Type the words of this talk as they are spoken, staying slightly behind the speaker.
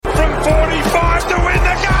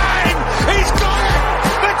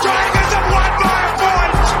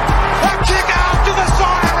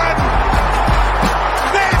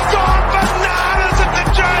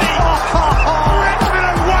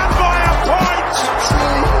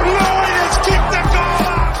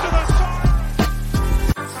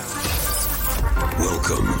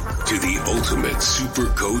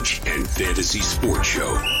Fantasy Sports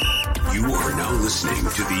Show. You are now listening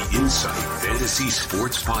to the Insight Fantasy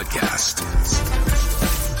Sports Podcast.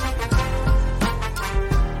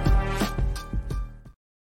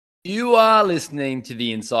 You are listening to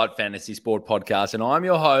the Insight Fantasy Sport Podcast, and I'm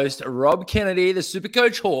your host, Rob Kennedy, the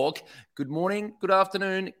SuperCoach Hawk. Good morning, good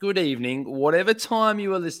afternoon, good evening, whatever time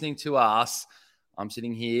you are listening to us. I'm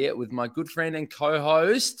sitting here with my good friend and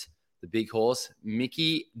co-host, the big horse,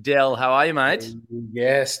 Mickey Dell. How are you, mate?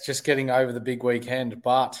 Yes, just getting over the big weekend.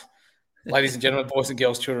 But, ladies and gentlemen, boys and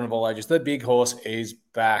girls, children of all ages, the big horse is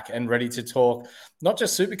back and ready to talk not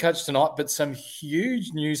just SuperCoach tonight, but some huge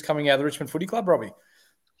news coming out of the Richmond Footy Club, Robbie.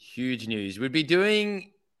 Huge news. We'd be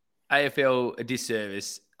doing AFL a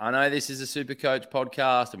disservice. I know this is a SuperCoach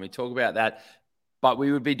podcast and we talk about that, but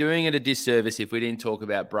we would be doing it a disservice if we didn't talk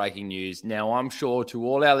about breaking news. Now, I'm sure to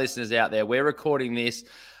all our listeners out there, we're recording this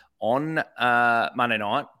on Monday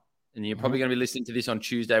night, and you're probably going to be listening to this on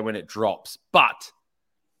Tuesday when it drops. But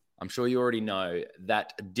I'm sure you already know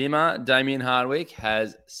that Damien Hardwick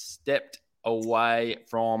has stepped away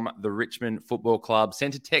from the Richmond Football Club,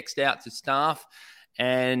 sent a text out to staff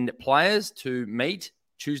and players to meet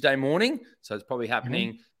Tuesday morning. So it's probably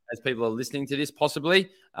happening as people are listening to this, possibly,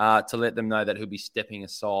 to let them know that he'll be stepping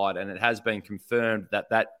aside. And it has been confirmed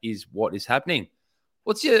that that is what is happening.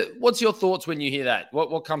 What's your thoughts when you hear that?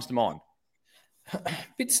 What comes to mind? A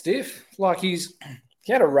bit stiff. Like he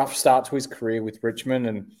had a rough start to his career with Richmond,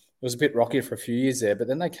 and it was a bit rocky for a few years there. But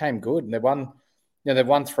then they came good, and they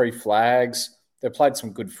won 3 flags. They played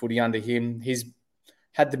some good footy under him. He's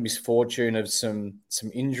had the misfortune of some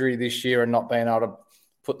injury this year and not being able to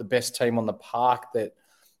put the best team on the park that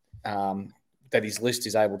his list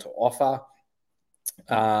is able to offer.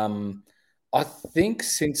 I think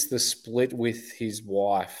since the split with his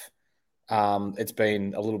wife, it's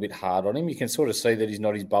been a little bit hard on him. You can sort of see that he's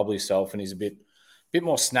not his bubbly self and he's a bit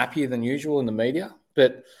more snappier than usual in the media.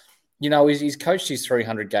 But, he's coached his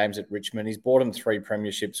 300 games at Richmond. He's bought him 3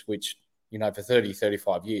 premierships, which, for 30,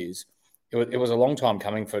 35 years, it was a long time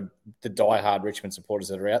coming for the diehard Richmond supporters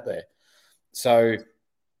that are out there. So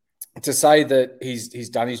to say that he's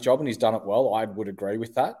done his job and he's done it well, I would agree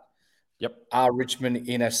with that. Yep. Are Richmond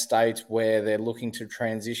in a state where they're looking to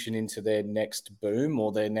transition into their next boom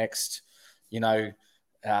or their next, 5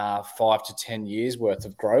 to 10 years worth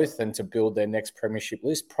of growth and to build their next premiership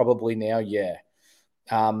list? Probably now, yeah.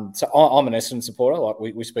 So I'm an Essendon supporter. Like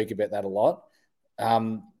we speak about that a lot.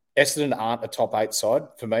 Essendon aren't a top 8 side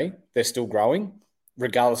for me. They're still growing,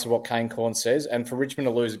 regardless of what Kane Corn says. And for Richmond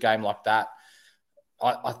to lose a game like that,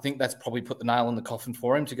 I think that's probably put the nail in the coffin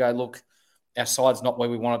for him to go, look, our side's not where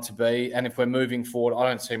we want it to be. And if we're moving forward, I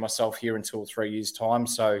don't see myself here until 3 years' time.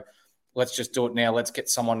 So let's just do it now. Let's get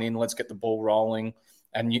someone in. Let's get the ball rolling.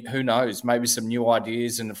 And who knows, maybe some new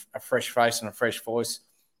ideas and a fresh face and a fresh voice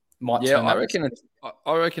might turn that.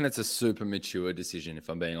 I reckon it's a super mature decision, if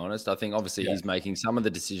I'm being honest. I think obviously he's making some of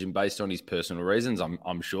the decision based on his personal reasons,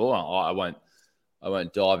 I'm sure. I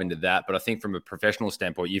won't dive into that. But I think from a professional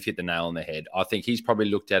standpoint, you've hit the nail on the head. I think he's probably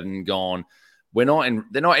looked at it and gone, they're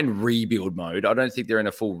not in rebuild mode. I don't think they're in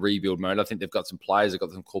a full rebuild mode. I think they've got some players, they've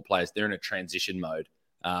got some cool players. They're in a transition mode.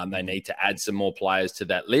 They need to add some more players to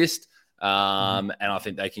that list. And I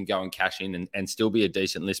think they can go and cash in and still be a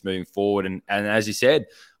decent list moving forward. And as you said,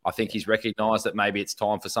 I think he's recognised that maybe it's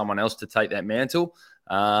time for someone else to take that mantle.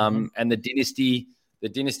 And the dynasty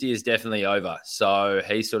is definitely over. So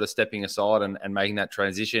he's sort of stepping aside and making that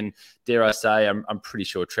transition. Dare I say, I'm pretty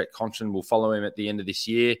sure Trent Conchon will follow him at the end of this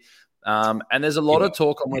year. And there's a lot of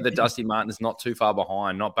talk on whether Dusty Martin is not too far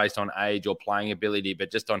behind, not based on age or playing ability,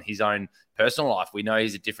 but just on his own personal life. We know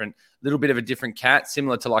he's a little bit of a different cat,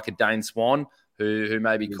 similar to like a Dane Swan, who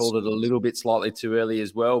maybe called it a little bit slightly too early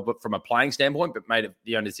as well, but from a playing standpoint, but made it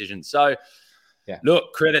the own decision. So,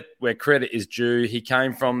 Look, credit where credit is due. He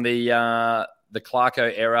came from the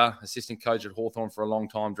Clarko era, assistant coach at Hawthorn for a long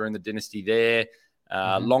time during the dynasty there.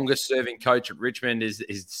 Longest serving coach at Richmond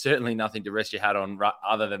is certainly nothing to rest your hat on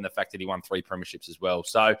other than the fact that he won 3 premierships as well.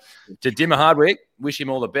 So to Dimmer Hardwick, wish him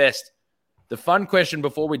all the best. The fun question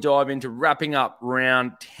before we dive into wrapping up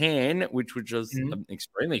round 10, which was an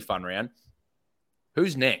extremely fun round.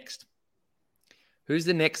 Who's next? Who's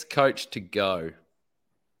the next coach to go?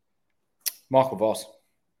 Michael Voss.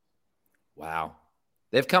 Wow.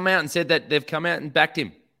 They've come out and said that they've come out and backed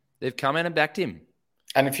him.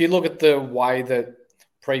 And if you look at the way that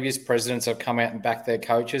previous presidents have come out and backed their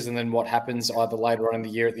coaches, and then what happens either later on in the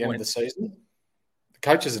year at the end of the season, the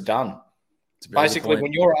coaches are done. Basically,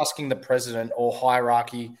 when you're asking the president or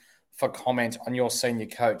hierarchy for comment on your senior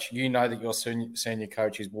coach, you know that your senior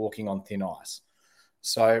coach is walking on thin ice.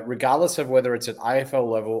 So regardless of whether it's at AFL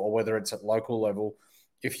level or whether it's at local level,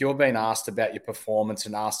 if you're being asked about your performance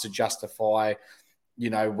and asked to justify,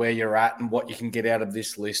 where you're at and what you can get out of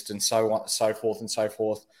this list and so on, so forth and so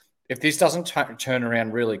forth. If this doesn't turn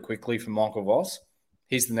around really quickly for Michael Voss,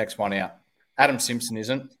 he's the next one out. Adam Simpson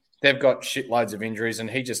isn't. They've got shitloads of injuries and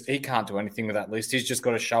he can't do anything with that list. He's just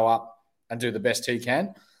got to show up and do the best he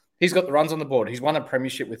can. He's got the runs on the board. He's won a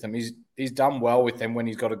premiership with them. He's done well with them when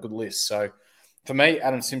he's got a good list. So for me,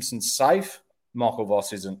 Adam Simpson's safe. Michael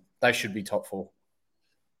Voss isn't. They should be top 4.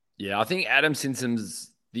 Yeah, I think Adam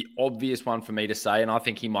Simpson's the obvious one for me to say, and I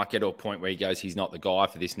think he might get to a point where he goes, he's not the guy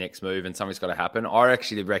for this next move and something's got to happen. I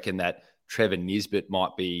actually reckon that Trevor Nisbet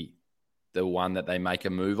might be the one that they make a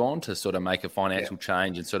move on to sort of make a financial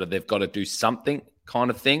change and sort of they've got to do something kind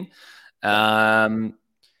of thing. One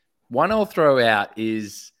I'll throw out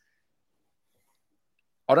is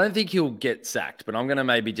I don't think he'll get sacked, but I'm going to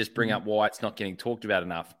maybe just bring up why it's not getting talked about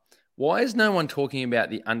enough. Why is no one talking about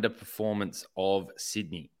the underperformance of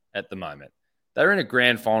Sydney at the moment? They were in a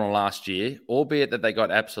grand final last year, albeit that they got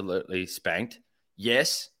absolutely spanked.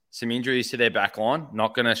 Yes, some injuries to their back line.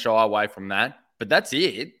 Not going to shy away from that. But that's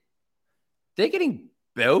it. They're getting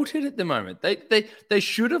belted at the moment. They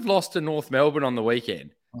should have lost to North Melbourne on the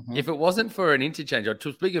weekend. Mm-hmm. If it wasn't for an interchange,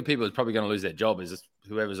 speaking of people who's probably going to lose their job, is just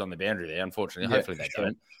whoever's on the boundary there, unfortunately. Hopefully they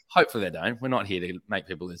don't. Hopefully they don't. We're not here to make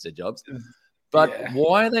people lose their jobs. But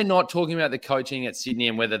why are they not talking about the coaching at Sydney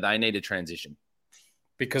and whether they need a transition?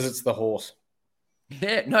 Because it's the horse.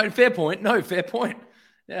 Yeah, no, fair point.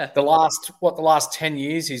 Yeah. The last 10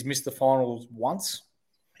 years, he's missed the finals once.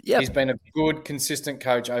 Yeah. He's been a good, consistent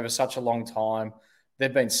coach over such a long time.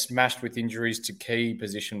 They've been smashed with injuries to key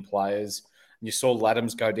position players. You saw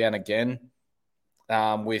Laddams go down again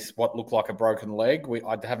with what looked like a broken leg.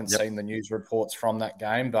 I haven't seen the news reports from that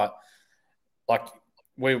game, but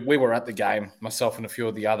we were at the game, myself and a few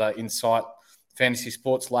of the other Insight fantasy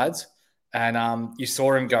sports lads, and you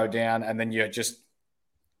saw him go down, and then you just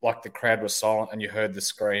the crowd was silent, and you heard the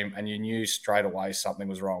scream, and you knew straight away something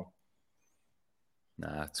was wrong.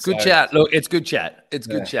 Nah, it's good chat. Look, it's good chat. It's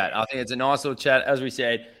good chat. I think it's a nice little chat. As we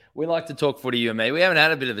said, we like to talk footy, you and me. We haven't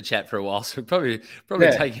had a bit of a chat for a while, so we're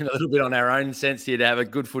probably taking a little bit on our own sense here to have a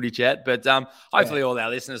good footy chat. But hopefully all our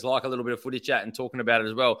listeners like a little bit of footy chat and talking about it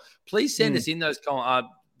as well. Please send us in those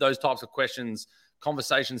types of questions,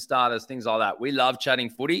 conversation starters, things like that. We love chatting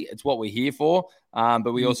footy. It's what we're here for.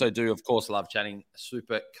 But we also do, of course, love chatting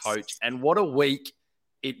SuperCoach. And what a week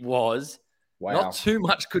it was. Wow. Not too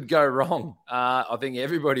much could go wrong. I think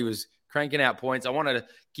everybody was cranking out points. I wanted to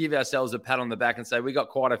give ourselves a pat on the back and say we got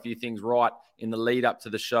quite a few things right in the lead up to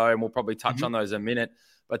the show, and we'll probably touch on those in a minute.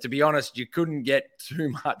 But to be honest, you couldn't get too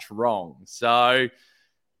much wrong. So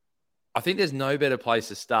I think there's no better place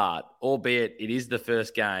to start, albeit it is the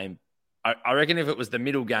first game. I reckon if it was the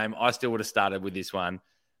middle game, I still would have started with this one.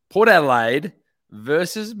 Port Adelaide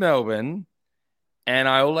versus Melbourne. And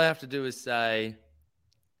all I have to do is say,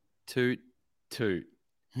 toot, toot.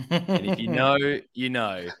 And if you know, you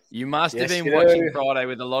know. You must have been watching Friday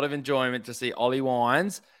with a lot of enjoyment to see Ollie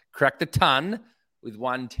Wines crack the ton with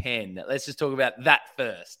 110. Let's just talk about that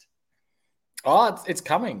first. Oh, it's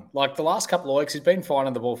coming. The last couple of weeks, he's been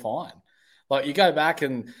finding the ball fine. You go back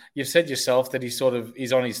and you've said yourself that he's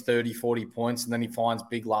on his 30, 40 points, and then he finds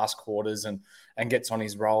big last quarters and gets on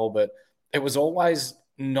his roll. But it was always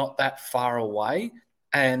not that far away.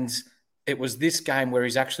 And it was this game where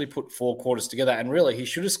he's actually put 4 quarters together. And really, he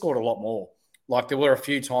should have scored a lot more. There were a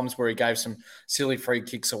few times where he gave some silly free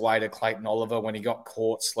kicks away to Clayton Oliver when he got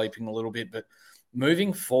caught sleeping a little bit. But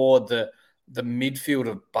moving forward, the midfield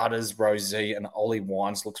of Butters, Rosie, and Ollie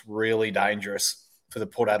Wines looks really dangerous for the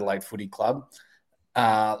Port Adelaide Footy Club.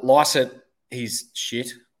 Lycett, he's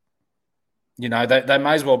shit. They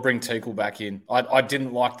may as well bring Teakle back in. I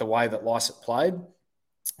didn't like the way that Lycett played.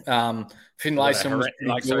 Finlayson was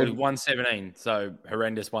good. 117, so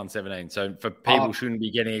horrendous 117. So for people shouldn't be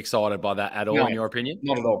getting excited by that at all, in your opinion?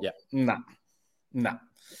 Not at all. Yeah. No.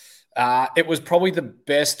 It was probably the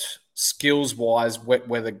best skills-wise wet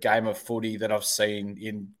weather game of footy that I've seen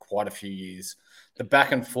in quite a few years. The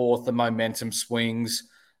back and forth, the momentum swings.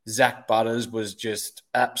 Zach Butters was just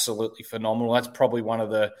absolutely phenomenal. That's probably one of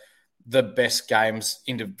the best games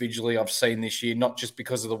individually I've seen this year, not just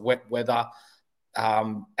because of the wet weather.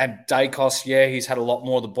 And Dacos, he's had a lot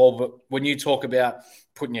more of the ball. But when you talk about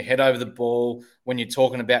putting your head over the ball, when you're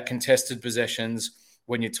talking about contested possessions,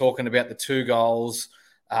 when you're talking about the 2 goals,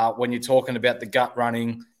 when you're talking about the gut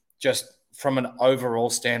running, just from an overall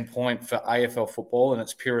standpoint for AFL football in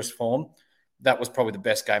its purest form, that was probably the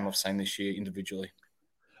best game I've seen this year individually.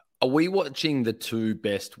 Are we watching the 2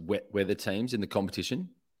 best wet weather teams in the competition?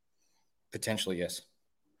 Potentially, yes.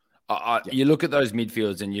 You look at those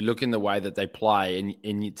midfields and you look in the way that they play, and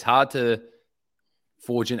it's hard to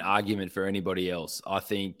forge an argument for anybody else. I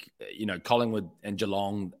think, Collingwood and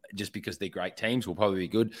Geelong, just because they're great teams, will probably be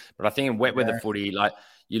good. But I think in wet weather footy, like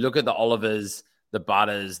you look at the Olivers, the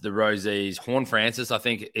Butters, the Rosies, Horne-Francis, I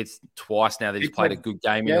think it's twice now that he's played a good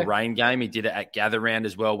game in a rain game. He did it at Gather Round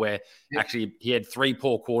as well, where actually he had 3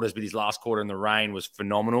 poor quarters, but his last quarter in the rain was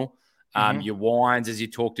phenomenal. Your Wines, as you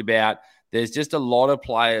talked about, there's just a lot of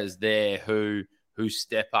players there who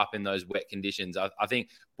step up in those wet conditions. I think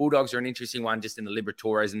Bulldogs are an interesting one, just in the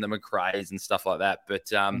Liberatores and the McRaes and stuff like that.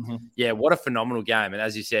 But what a phenomenal game. And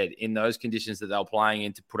as you said, in those conditions that they were playing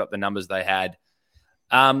in to put up the numbers they had.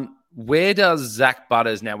 Where does Zach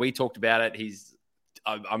Butters, now we talked about it.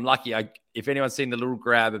 I'm lucky. If anyone's seen the little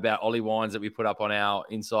grab about Ollie Wines that we put up on our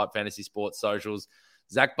Inside Fantasy Sports socials,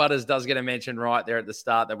 Zach Butters does get a mention right there at the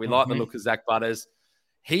start that we like the look of Zach Butters.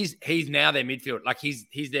 He's now their midfield. Like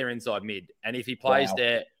he's their inside mid. And if he plays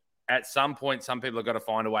there, at some point, some people have got to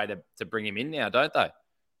find a way to bring him in now, don't they?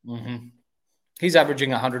 Mm-hmm. He's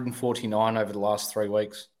averaging 149 over the last 3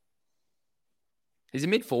 weeks. He's a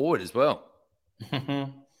mid forward as well.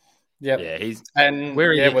 Yeah, he's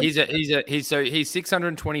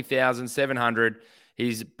 620,700.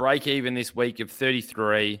 He's break even this week of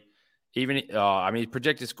 33. His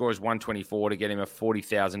projected score is 124 to get him a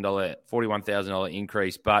 $41,000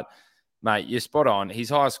 increase. But mate, you're spot on. His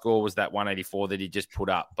highest score was that 184 that he just put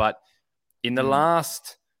up. But in the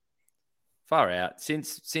last far out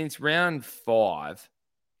since round 5.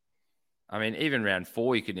 I mean, even round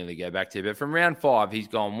 4 you could nearly go back to. But from round 5, he's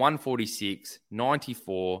gone 146,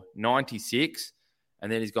 94, 96, and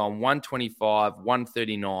then he's gone 125,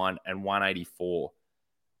 139, and 184.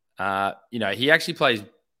 He actually plays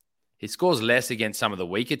 – he scores less against some of the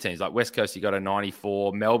weaker teams. Like West Coast, he got a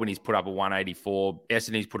 94. Melbourne, he's put up a 184.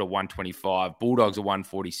 Essendon, he's put a 125. Bulldogs, a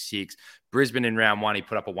 146. Brisbane in round 1, he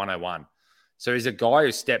put up a 101. So he's a guy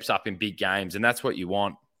who steps up in big games, and that's what you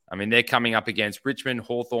want. I mean, they're coming up against Richmond,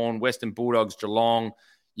 Hawthorn, Western Bulldogs, Geelong.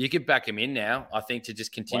 You could back him in now, I think, to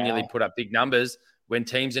just continually put up big numbers when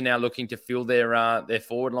teams are now looking to fill their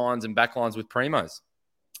forward lines and back lines with primos.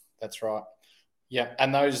 That's right. Yeah,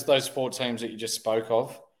 and those 4 teams that you just spoke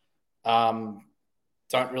of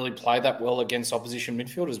don't really play that well against opposition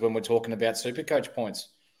midfielders when we're talking about SuperCoach points.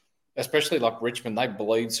 Especially like Richmond, they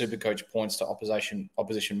bleed SuperCoach points to opposition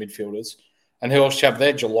midfielders. And who else do you have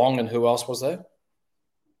there? Geelong, and who else was there?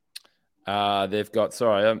 They've got.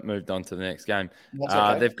 Sorry, I moved on to the next game.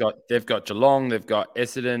 Okay. They've got Geelong, they've got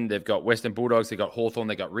Essendon, they've got Western Bulldogs, they've got Hawthorn,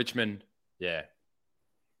 they've got Richmond. Yeah,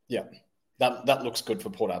 that looks good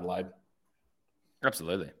for Port Adelaide.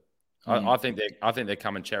 Absolutely. I think they're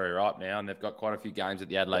coming cherry ripe now, and they've got quite a few games at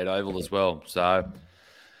the Adelaide Oval as well. So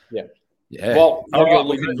yeah. Well, you're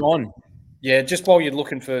looking on. Yeah, just while you're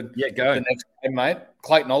looking for go. The next game, mate,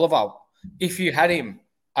 Clayton Oliver. If you had him,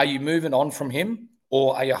 are you moving on from him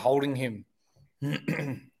or are you holding him?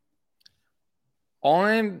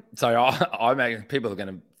 I'm people are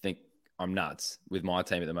going to think I'm nuts with my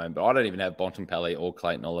team at the moment, but I don't even have Bontempelli or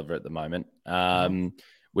Clayton Oliver at the moment,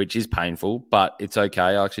 which is painful, but it's okay.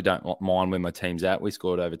 I actually don't mind where my team's at. We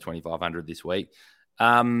scored over 2,500 this week.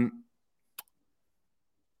 I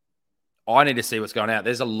need to see what's going out.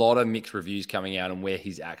 There's a lot of mixed reviews coming out on where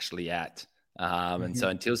he's actually at. And so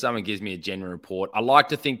until someone gives me a genuine report, I like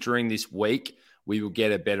to think during this week, we will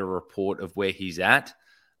get a better report of where he's at.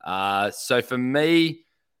 So for me,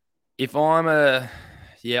 if I'm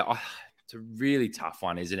it's a really tough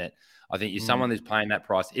one, isn't it? I think you're someone who's paying that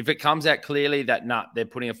price. If it comes out clearly that, they're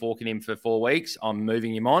putting a fork in him for 4 weeks, I'm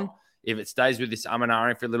moving him on. If it stays with this and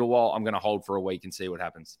ahhing for a little while, I'm going to hold for a week and see what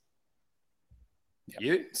happens.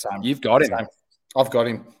 Yep. You've got him. Same. I've got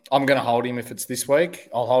him. I'm going to hold him if it's this week.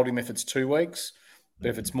 I'll hold him if it's 2 weeks. But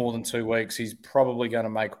if it's more than 2 weeks, he's probably going to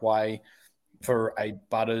make way for a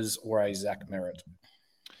Butters or a Zach Merritt.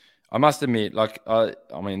 I must admit, I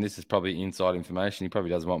mean, this is probably inside information. He probably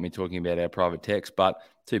doesn't want me talking about our private text, but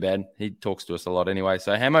too bad. He talks to us a lot anyway.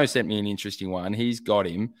 So Hamo sent me an interesting one. He's got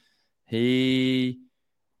him. He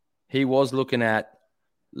was looking at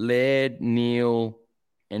Laird, Neil,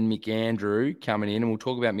 and McAndrew coming in, and we'll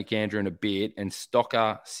talk about McAndrew in a bit, and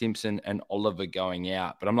Stocker, Simpson, and Oliver going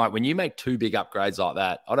out. But I'm like, when you make 2 big upgrades like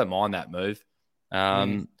that, I don't mind that move.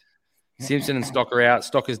 Simpson and Stocker out.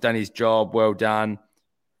 Stocker's done his job. Well done.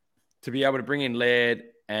 To be able to bring in Laird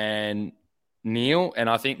and Neil, and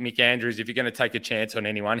I think McAndrews, if you're going to take a chance on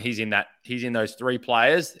anyone, he's in those 3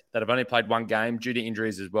 players that have only played 1 game due to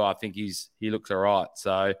injuries as well. I think he looks all right.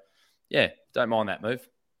 So, yeah, don't mind that move.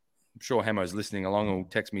 I'm sure Hamo's listening along and will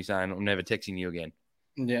text me saying, I'm never texting you again.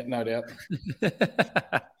 Yeah, no doubt.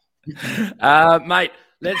 Mate,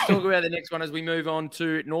 Let's talk about the next one as we move on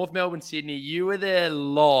to North Melbourne, Sydney. You were there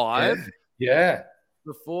live. Yeah.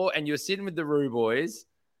 Before, and you were sitting with the Roo boys.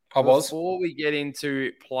 I was. Before we get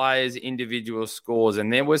into players' individual scores,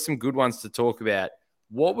 and there were some good ones to talk about.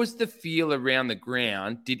 What was the feel around the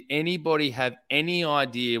ground? Did anybody have any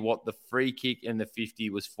idea what the free kick and the 50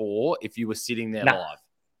 was for if you were sitting there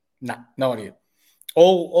live? No idea.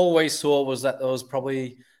 All we saw was that there was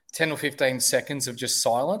probably 10 or 15 seconds of just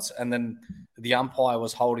silence, and then the umpire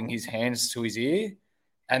was holding his hands to his ear,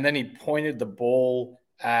 and then he pointed the ball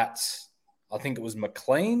at, I think it was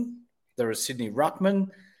McLean, there was Sydney Ruckman,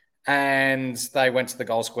 and they went to the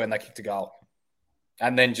goal square and they kicked a goal.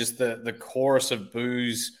 And then just the chorus of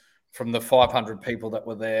boos from the 500 people that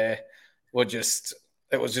were there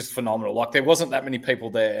it was just phenomenal. Like, there wasn't that many people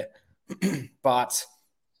there, but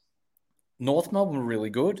North Melbourne were really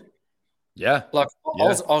good. Yeah. Like, I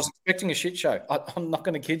was expecting a shit show. I'm not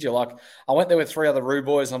going to kid you. Like, I went there with 3 other Roo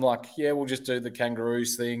boys. I'm like, yeah, we'll just do the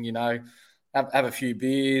Kangaroos thing, have a few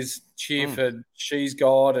beers, cheer for She's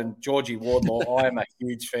God and Georgie Wardlaw. I am a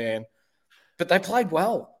huge fan. But they played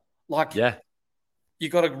well. Like, yeah. You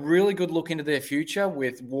got a really good look into their future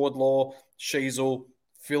with Wardlaw, Sheasel,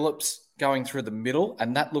 Phillips going through the middle,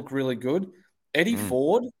 and that looked really good. Eddie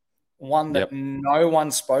Ford, one that no one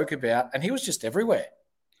spoke about, and he was just everywhere.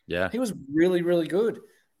 Yeah. He was really, really good.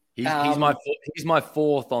 He's my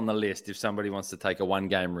 4th on the list if somebody wants to take a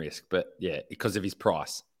 1-game risk, but yeah, because of his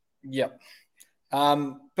price. Yep.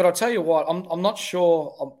 But I'll tell you what, I'm not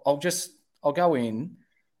sure. I'll go in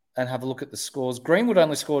and have a look at the scores. Greenwood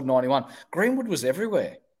only scored 91. Greenwood was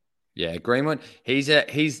everywhere. Yeah, Greenwood. He's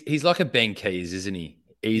like a Ben Keys, isn't he?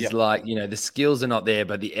 He's like, the skills are not there,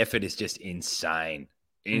 but the effort is just insane.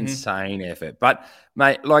 Insane effort. But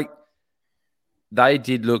mate, like, they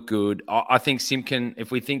did look good. I think Simpkin,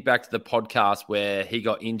 if we think back to the podcast where he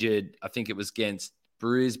got injured, I think it was against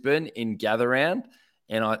Brisbane in gather round,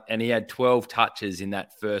 and he had 12 touches in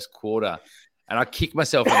that first quarter. And I kick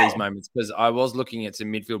myself at these moments because I was looking at some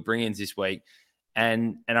midfield bring-ins this week.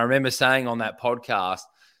 And I remember saying on that podcast,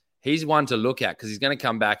 he's one to look at because he's going to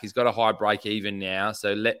come back. He's got a high break even now.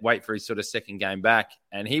 So wait for his sort of second game back.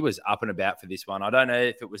 And he was up and about for this one. I don't know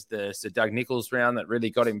if it was the Sir Doug Nicholls round that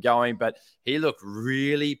really got him going, but he looked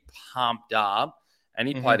really pumped up and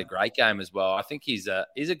he played a great game as well. I think he's a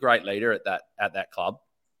great leader at that club.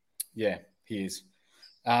 Yeah, he is.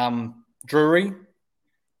 Drury,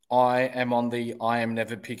 I am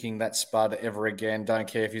never picking that spud ever again. Don't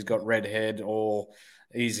care if he's got red head or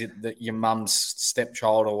he's your mum's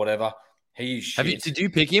stepchild or whatever. He's shit. Did you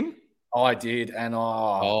pick him? I did, and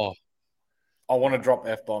I want to drop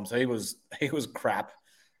F-bombs. He was crap.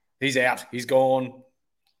 He's out. He's gone.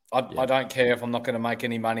 I don't care if I'm not going to make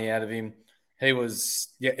any money out of him. He was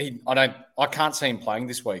I can't see him playing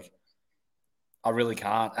this week. I really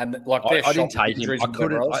can't. And like, I didn't take him. I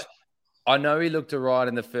couldn't. I know he looked all right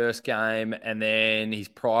in the first game, and then his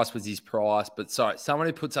price was his price. But sorry, someone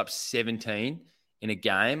who puts up 17 in a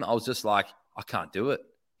game, I was just like, I can't do it.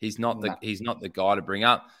 He's not the guy to bring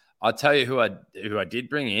up. I'll tell you who I did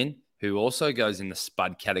bring in, who also goes in the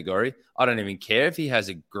spud category. I don't even care if he has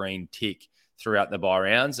a green tick throughout the bye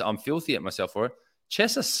rounds. I'm filthy at myself for it.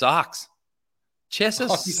 Chesser sucks. Chesser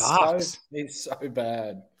sucks. He's so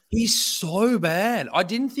bad. He's so bad. I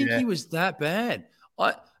didn't think he was that bad.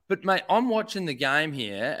 But, mate, I'm watching the game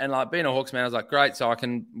here, and, like, being a Hawks man, I was like, great, so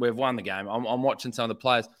we've won the game. I'm watching some of the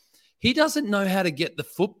players. He doesn't know how to get the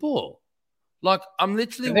football. Like, I'm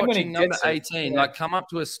literally watching number 18, come up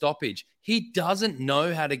to a stoppage. He doesn't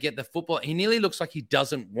know how to get the football. He nearly looks like he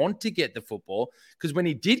doesn't want to get the football because when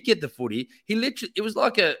he did get the footy, it was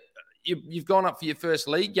like you've gone up for your first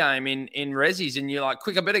league game in Rezzies and you're like,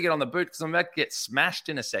 quick, I better get on the boot because I'm about to get smashed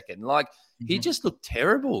in a second. Like, he just looked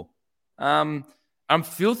terrible. I'm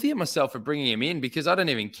filthy at myself for bringing him in because I don't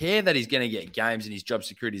even care that he's going to get games and his job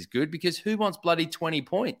security is good because who wants bloody 20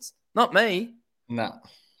 points? Not me. No.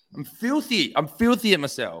 I'm filthy. I'm filthy at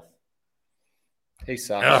myself. He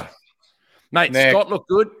sucks. Ugh. Mate, Scott looked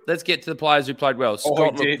good. Let's get to the players who played well.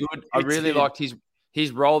 Scott looked good. I really liked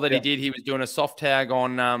his role that he did. He was doing a soft tag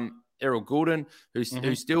on Errol Goulden, who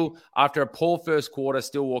still, after a poor first quarter,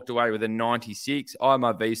 still walked away with a 96. I had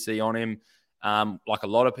my VC on him. Like a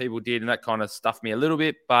lot of people did, and that kind of stuffed me a little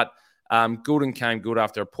bit. But Goulden came good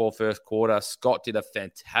after a poor first quarter. Scott did a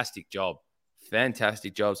fantastic job. So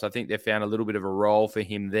I think they found a little bit of a role for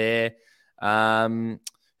him there.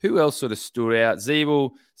 Who else sort of stood out?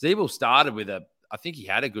 Zeeble started with I think he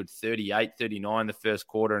had a good 38, 39 the first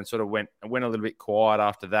quarter and sort of went a little bit quiet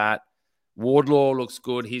after that. Wardlaw looks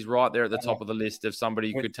good. He's right there at the top of the list of somebody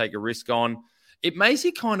you could take a risk on. It makes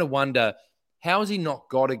you kind of wonder, how has he not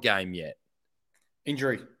got a game yet?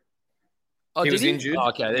 Injury. Oh, He did was he? injured. Oh,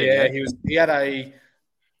 okay, there Yeah, you go. he had a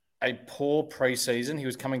poor preseason. He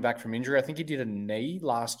was coming back from injury. I think he did a knee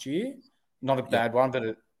last year. Not a Yep. bad one,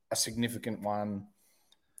 but a significant one.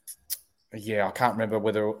 Yeah, I can't remember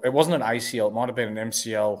whether it wasn't an ACL. It might have been an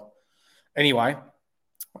MCL. Anyway,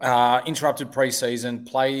 interrupted preseason,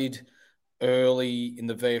 played early in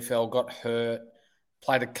the VFL, got hurt,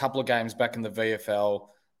 played a couple of games back in the VFL.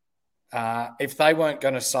 If they weren't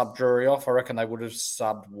going to sub Drury off, I reckon they would have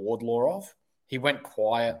subbed Wardlaw off. He went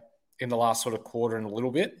quiet in the last sort of quarter and a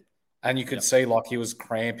little bit, and you could see like he was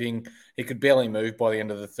cramping. He could barely move by the end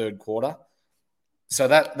of the third quarter. So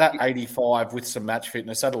that 85 with some match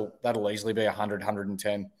fitness, that'll easily be 100,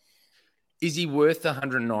 110. Is he worth the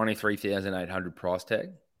 193,800 price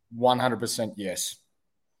tag? 100% yes.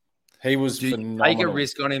 He was Do you phenomenal. take a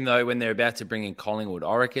risk on him though when they're about to bring in Collingwood?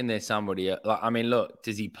 I reckon there's somebody. Look,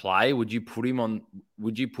 does he play? Would you put him on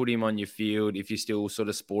your field if you're still sort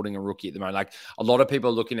of sporting a rookie at the moment? Like a lot of people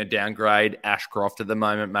are looking to downgrade Ashcroft at the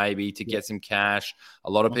moment, maybe to get some cash. A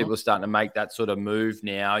lot of people are starting to make that sort of move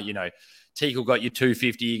now. You know, Teakle got you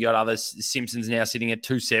 250. You got others. Simpsons now sitting at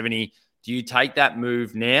 270. Do you take that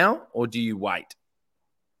move now or do you wait?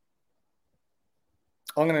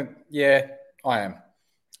 I am.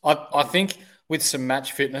 I think with some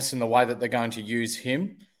match fitness and the way that they're going to use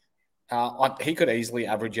him, he could easily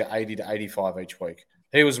average you 80 to 85 each week.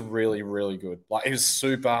 He was really, really good. Like he was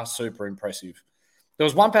super, super impressive. There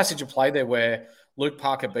was one passage of play there where Luke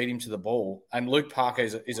Parker beat him to the ball, and Luke Parker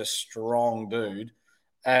is a strong dude,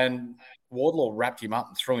 and Wardlaw wrapped him up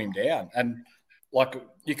and threw him down. And like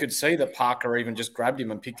you could see that Parker even just grabbed him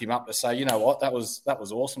and picked him up to say, you know what, that was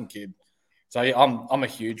awesome, kid. So yeah, I'm a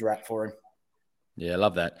huge rat for him. Yeah, I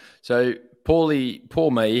love that. So, poor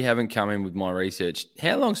me, haven't come in with my research.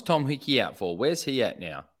 How long's Tom Hickey out for? Where's he at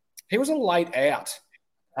now? He was a late out.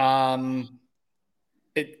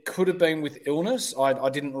 It could have been with illness. I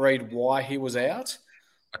didn't read why he was out.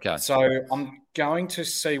 Okay. So, I'm going to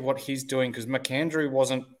see what he's doing because McAndrew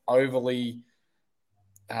wasn't overly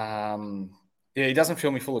he doesn't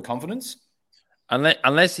fill me full of confidence.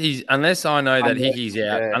 Unless I know that Hickey's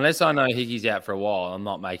out. Yeah. Unless I know Hickey's out for a while, I'm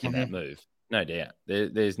not making that move. No doubt.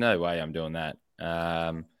 There's no way I'm doing that.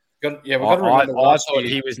 I thought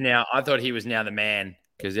he was now the man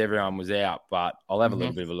because everyone was out. But I'll have a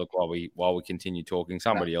little bit of a look while we continue talking.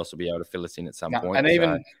 Somebody else will be able to fill us in at some point. And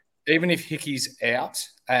even if Hickey's out,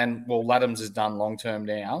 and Laddams is done long term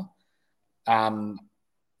now,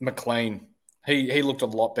 McLean he looked a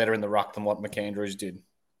lot better in the ruck than what McAndrews did.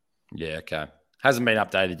 Yeah. Okay. Hasn't been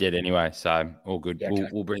updated yet anyway, so all good. Yeah, okay.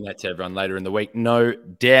 We'll bring that to everyone later in the week, no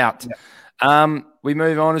doubt. Yeah. We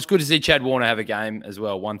move on. It's good to see Chad Warner have a game as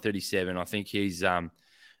well, 137. I think he's one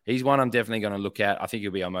I'm definitely going to look at. I think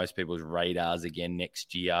he'll be on most people's radars again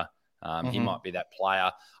next year. He might be that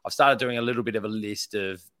player. I've started doing a little bit of a list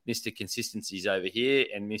of Mr. Consistencies over here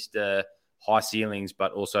and Mr. High ceilings,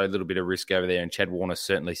 but also a little bit of risk over there. And Chad Warner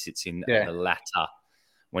certainly sits in the latter.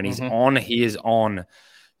 When he's on, he is on.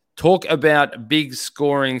 Talk about big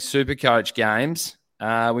scoring SuperCoach games.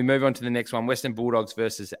 We move on to the next one. Western Bulldogs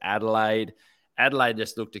versus Adelaide. Adelaide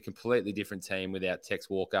just looked a completely different team without Tex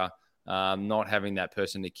Walker, not having that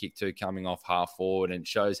person to kick to coming off half forward, and it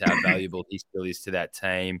shows how valuable he still is to that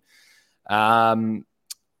team.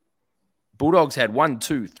 Bulldogs had 1,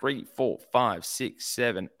 2, 3, 4, 5, 6,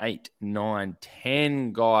 7, 8, 9,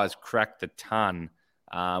 10 guys crack the ton.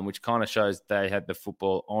 Which kind of shows they had the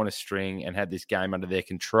football on a string and had this game under their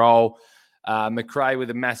control. McRae with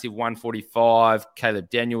a massive 145, Caleb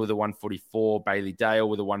Daniel with a 144, Bailey Dale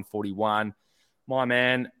with a 141. My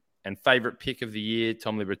man and favourite pick of the year,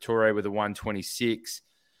 Tom Liberatore with a 126.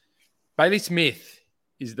 Bailey Smith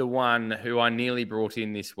is the one who I nearly brought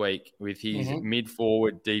in this week with his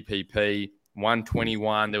mid-forward DPP,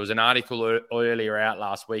 121. There was an article earlier out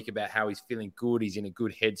last week about how he's feeling good. He's in a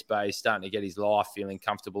good headspace, starting to get his life, feeling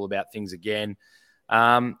comfortable about things again.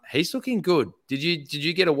 He's looking good. Did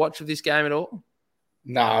you get a watch of this game at all?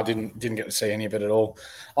 No, I didn't get to see any of it at all.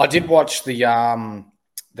 I did watch the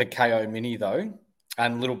KO Mini though,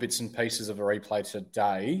 and little bits and pieces of a replay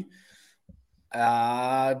today.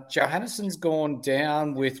 Johannesson's gone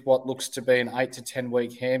down with what looks to be an 8 to 10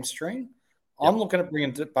 week hamstring. I'm looking at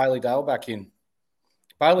bringing Bailey Dale back in.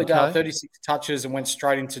 Bailey Dale, 36 touches and went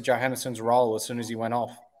straight into Johannesson's role as soon as he went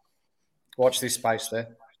off. Watch this space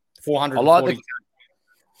there. 440.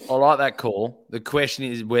 I like that call. The question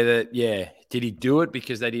is whether, did he do it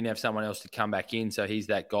because they didn't have someone else to come back in, so he's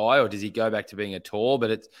that guy, or does he go back to being a tall?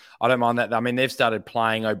 But I don't mind that. I mean, they've started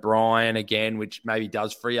playing O'Brien again, which maybe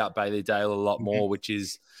does free up Bailey Dale a lot more, which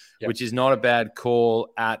is not a bad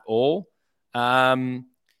call at all.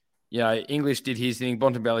 English did his thing.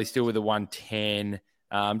 Bontempelli still with a 110.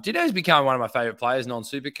 Did has become one of my favourite players,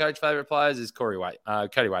 non-SuperCoach favourite players, is Cody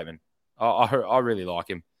Waitman. I really like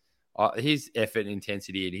him. His effort and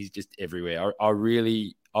intensity, and he's just everywhere. I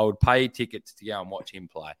would pay tickets to go and watch him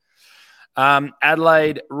play.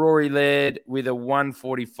 Adelaide, Rory Laird with a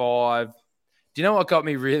 145. Do you know what got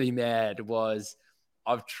me really mad was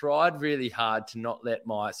I've tried really hard to not let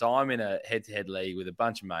so I'm in a head-to-head league with a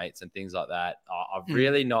bunch of mates and things like that. I've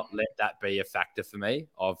really not let that be a factor for me.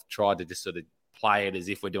 I've tried to just sort of play it as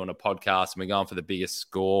if we're doing a podcast and we're going for the biggest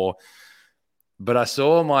score. But I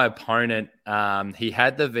saw my opponent, he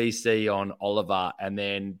had the VC on Oliver and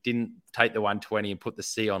then didn't take the 120 and put the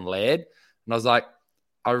C on Laird. And I was like,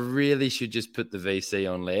 I really should just put the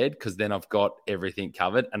VC on Laird because then I've got everything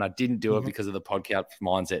covered. And I didn't do it because of the podcast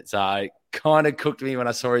mindset. So it kind of cooked me when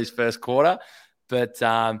I saw his first quarter. But,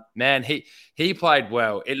 man, he played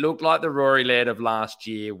well. It looked like the Rory Laird of last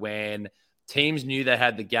year when teams knew they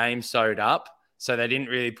had the game sewed up, so they didn't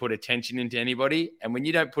really put attention into anybody. And when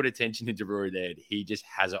you don't put attention into Rory Laird, he just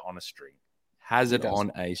has it on a string.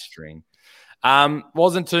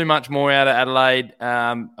 Wasn't too much more out of Adelaide.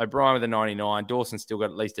 O'Brien with a 99. Dawson still got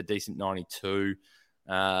at least a decent 92.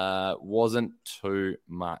 Wasn't too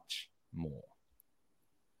much more.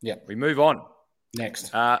 Yeah. We move on.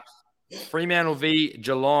 Next. Fremantle v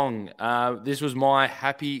Geelong. This was my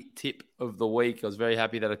happy tip of the week. I was very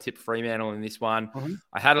happy that I tipped Fremantle in this one.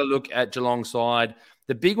 I had a look at Geelong's side.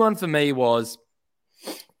 The big one for me was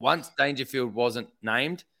once Dangerfield wasn't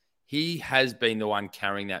named, he has been the one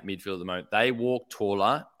carrying that midfield at the moment. They walk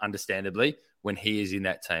taller, understandably, when he is in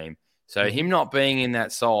that team. So him not being in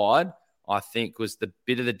that side, I think, was the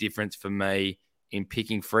bit of the difference for me in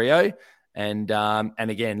picking Freo. And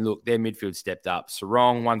again, look, their midfield stepped up.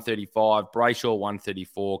 Sarong, 135. Brayshaw,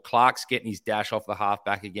 134. Clark's getting his dash off the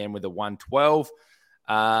halfback again with a 112.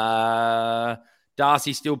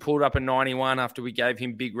 Darcy still pulled up a 91 after we gave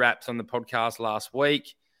him big raps on the podcast last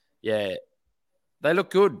week. Yeah, they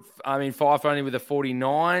look good. I mean, Fife only with a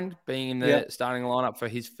 49, being in the starting lineup for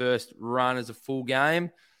his first run as a full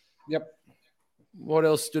game. Yep. What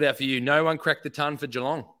else stood out for you? No one cracked the ton for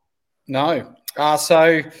Geelong. No.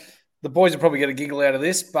 So the boys are probably going to giggle out of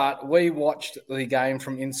this, but we watched the game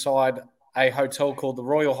from inside a hotel called the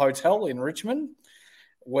Royal Hotel in Richmond,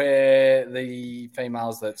 where the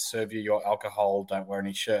females that serve you your alcohol don't wear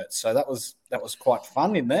any shirts. So that was quite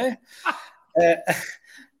fun in there.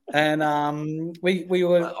 And we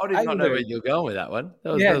were. I did not know where you were going with that one.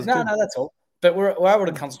 No, that's all. But we're able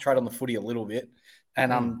to concentrate on the footy a little bit,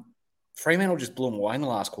 and Fremantle just blew them away in the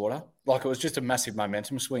last quarter. Like, it was just a massive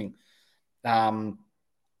momentum swing.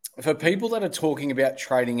 For people that are talking about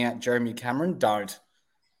trading out Jeremy Cameron, don't.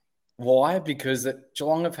 Why? Because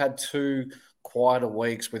Geelong have had 2 quieter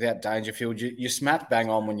weeks without Dangerfield. You smack bang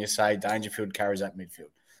on when you say Dangerfield carries that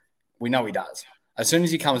midfield. We know he does. As soon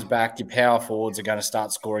as he comes back, your power forwards are going to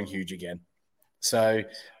start scoring huge again. So,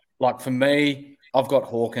 like, for me, I've got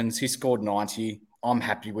Hawkins. He scored 90. I'm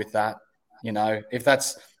happy with that. You know, if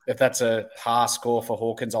that's a pass score for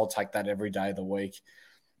Hawkins, I'll take that every day of the week.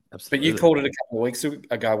 Absolutely. But you called it a couple of weeks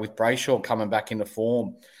ago with Brayshaw coming back into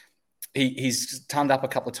form. He's turned up a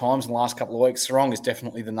couple of times in the last couple of weeks. Sarong is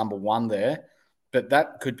definitely the number 1 there, but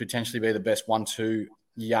that could potentially be the best 1-2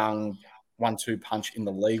 young 1-2 punch in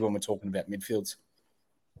the league when we're talking about midfields.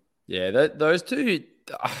 Yeah, those two.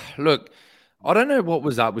 Look, I don't know what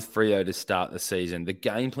was up with Freo to start the season. The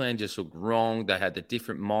game plan just looked wrong. They had the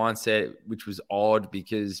different mindset, which was odd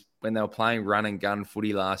because when they were playing run and gun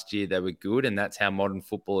footy last year, they were good, and that's how modern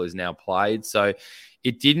football is now played. So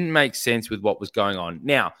it didn't make sense with what was going on.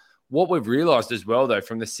 Now, what we've realised as well, though,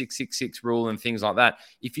 from the 666 rule and things like that,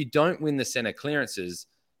 if you don't win the centre clearances,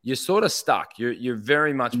 you're sort of stuck. You're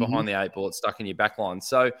very much behind the 8 ball. It's stuck in your back line.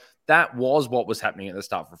 So that was what was happening at the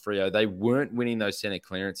start for Freo. They weren't winning those centre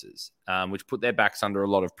clearances, which put their backs under a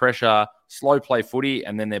lot of pressure, slow play footy,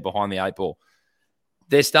 and then they're behind the 8 ball.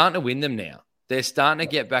 They're starting to win them now. They're starting to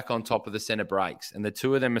get back on top of the centre breaks, and the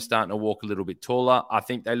 2 of them are starting to walk a little bit taller. I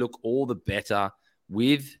think they look all the better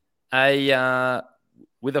with a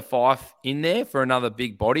Fife in there for another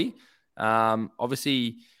big body.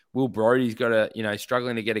 Obviously, Will Brodie's got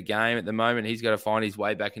struggling to get a game at the moment. He's got to find his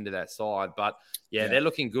way back into that side. But, yeah. They're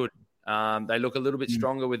looking good. They look a little bit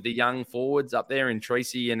stronger with the young forwards up there in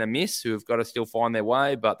Tracy and Amiss, who have got to still find their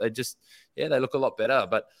way. But they look a lot better.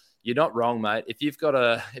 But you're not wrong, mate. If you've got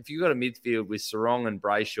a midfield with Sarong and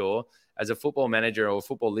Brayshaw, as a football manager or a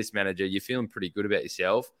football list manager, you're feeling pretty good about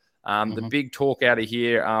yourself. The big talk out of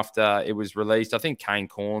here after it was released, I think Kane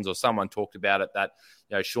Corns or someone talked about it, that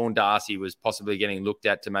Sean Darcy was possibly getting looked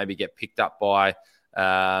at to maybe get picked up by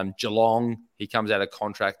Geelong, he comes out of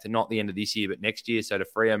contract, not the end of this year, but next year. So to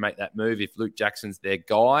Freo make that move, if Luke Jackson's their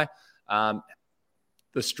guy,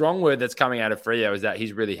 the strong word that's coming out of Freo is that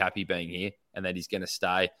he's really happy being here and that he's going to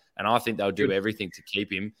stay. And I think they'll do everything to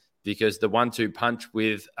keep him, because the 1-2 punch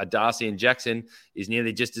with a Darcy and Jackson is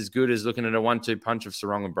nearly just as good as looking at a 1-2 punch of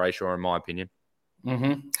Sarong and Brayshaw, in my opinion.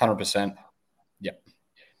 100%. Yep.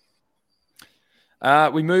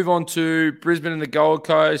 We move on to Brisbane and the Gold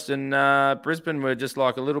Coast, and Brisbane were just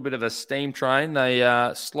like a little bit of a steam train.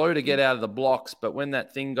 They slow to get out of the blocks, but when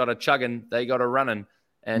that thing got a chugging, they got a running.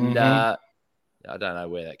 And I don't know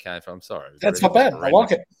where that came from. Sorry. That's not bad. I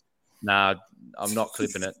like it. Nah, I'm not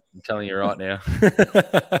clipping it. I'm telling you right now.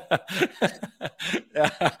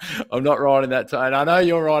 I'm not writing that tone. I know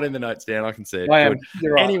you're writing the notes down. I can see it. I am.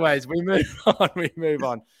 You're right. Anyways, we move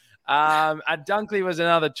on. Dunkley was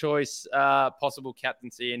another choice, possible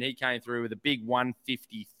captaincy, and he came through with a big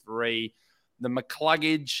 153. The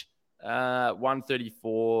McCluggage,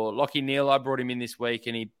 134. Lockie Neal, I brought him in this week,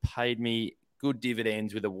 and he paid me good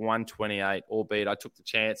dividends with a 128, albeit I took the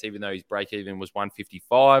chance, even though his break-even was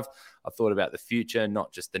 155. I thought about the future,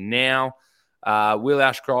 not just the now. Will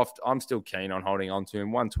Ashcroft, I'm still keen on holding on to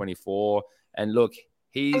him, 124. And look,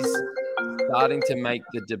 he's starting to make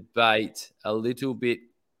the debate a little bit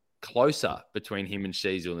closer between him and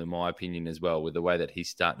Sheasel, in my opinion, as well, with the way that he's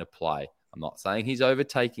starting to play. I'm not saying he's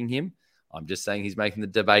overtaking him. I'm just saying he's making the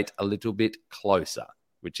debate a little bit closer,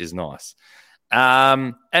 which is nice.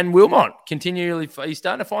 And Wilmot, continually, he's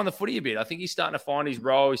starting to find the footy a bit. I think he's starting to find his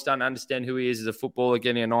role. He's starting to understand who he is as a footballer,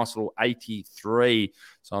 getting a nice little 83.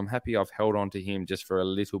 So I'm happy I've held on to him just for a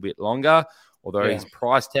little bit longer, although his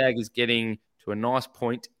price tag is getting to a nice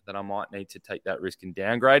point that I might need to take that risk and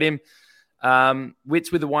downgrade him. Witts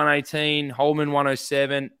with the 118, Holman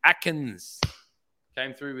 107, Atkins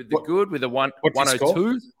came through with the good with a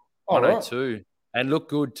 102. 102. Right. And look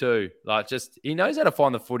good too. Like, just he knows how to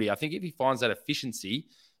find the footy. I think if he finds that efficiency,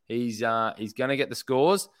 he's going to get the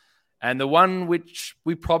scores. And the one which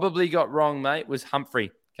we probably got wrong, mate, was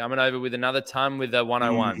Humphrey coming over with another ton with a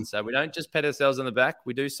 101. So we don't just pat ourselves on the back.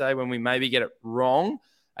 We do say when we maybe get it wrong.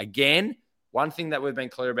 Again, one thing that we've been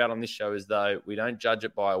clear about on this show is, though, we don't judge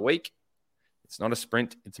it by a week. It's not a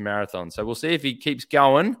sprint, it's a marathon. So we'll see if he keeps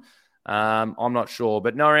going. I'm not sure.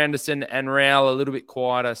 But Noah Anderson and Rowell a little bit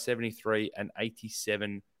quieter, 73 and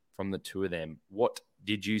 87 from the two of them. What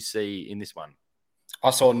did you see in this one? I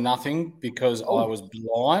saw nothing because I was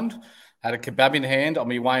blind. Had a kebab in hand on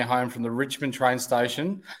my way home from the Richmond train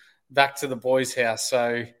station back to the boys' house.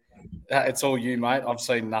 So it's all you, mate. I've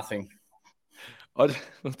seen nothing.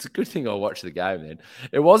 It's a good thing I watched the game then.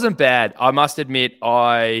 It wasn't bad. I must admit,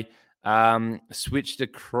 I switched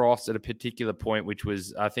across at a particular point, which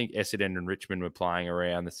was, I think Essendon and Richmond were playing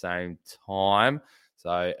around the same time.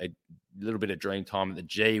 So a little bit of dream time at the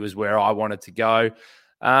G was where I wanted to go.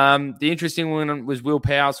 The interesting one was Will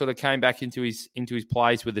Powell sort of came back into his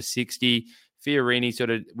place with a 60.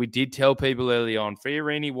 Fiorini we did tell people early on,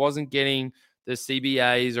 Fiorini wasn't getting the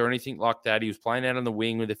CBAs or anything like that. He was playing out on the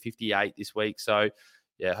wing with a 58 this week. So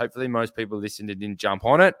yeah, hopefully most people listened and didn't jump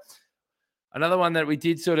on it. Another one that we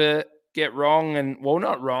did sort of get wrong, and well,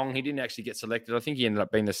 not wrong. He didn't actually get selected. I think he ended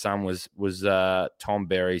up being the son was Tom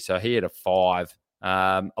Berry. So he had a 5.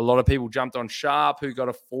 A lot of people jumped on Sharp, who got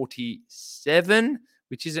a 47,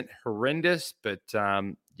 which isn't horrendous, but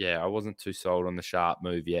I wasn't too sold on the Sharp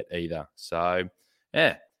move yet either. So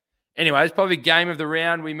yeah. Anyways, probably game of the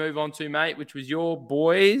round we move on to, mate, which was your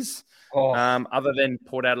boys. Other than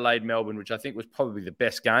Port Adelaide, Melbourne, which I think was probably the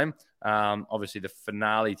best game. Obviously, the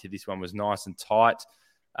finale to this one was nice and tight.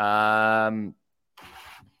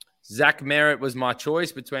 Zach Merritt was my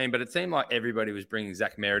choice between, but it seemed like everybody was bringing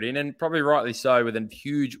Zach Merritt in, and probably rightly so, with a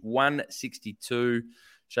huge 162.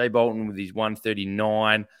 Shea Bolton with his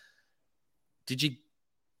 139. Did you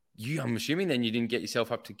I'm assuming then you didn't get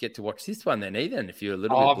yourself up to get to watch this one then either, and if you're a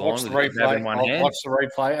little bit blind with the kebab in one hand. I've watched the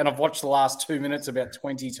replay, and I've watched the last 2 minutes about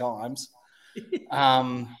 20 times.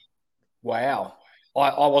 Wow.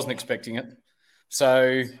 I wasn't expecting it.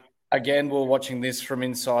 So, again, we're watching this from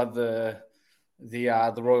inside the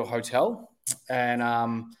Royal Hotel, and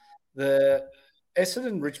the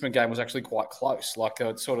Essendon Richmond game was actually quite close, like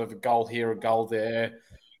a sort of a goal here, a goal there.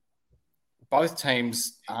 Both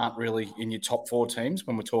teams aren't really in your top 4 teams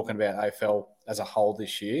when we're talking about AFL as a whole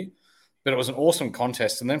this year. But it was an awesome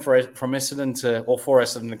contest. And then for Essendon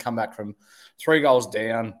to come back from 3 goals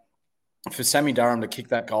down, for Sammy Durham to kick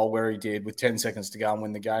that goal where he did with 10 seconds to go and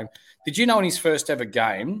win the game. Did you know in his first ever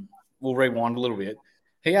game, we'll rewind a little bit,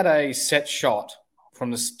 he had a set shot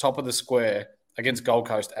from the top of the square against Gold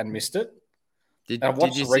Coast and missed it? Did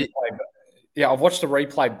you see? I've watched a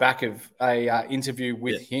replay back of a interview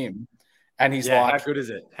with him, and he's how like, good is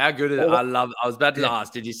it? How good is it? all, I was about to yeah,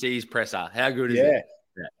 ask, did you see his presser? How good is it?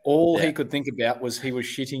 yeah. All Yeah. he could think about was he was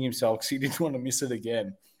shitting himself because he didn't want to miss it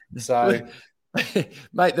again. So,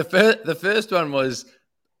 Mate, the first one was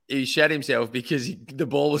he shat himself because the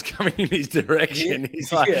ball was coming in his direction.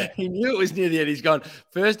 He's like, he knew it was near the end. He's gone,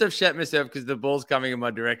 first I've shat myself because the ball's coming in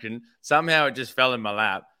my direction. Somehow it just fell in my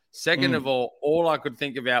lap. Second of all I could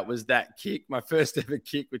think about was that kick, my first ever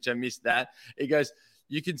kick, which I missed that. He goes,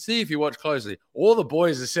 you can see if you watch closely, all the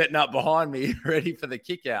boys are setting up behind me ready for the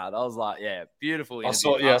kick out. I was like, yeah, beautiful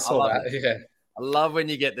interview. I saw that. It. Yeah. I love when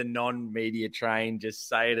you get the non-media trained, just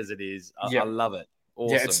say it as it is. I love it.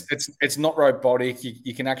 Awesome. Yeah, it's not robotic.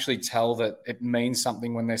 You can actually tell that it means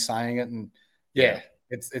something when they're saying it, and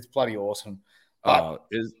it's bloody awesome. But,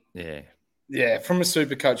 from a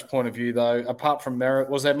SuperCoach point of view, though, apart from Merritt,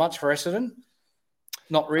 was there much for Essendon?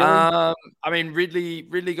 Not really. I mean,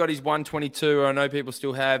 Ridley got his 122. I know people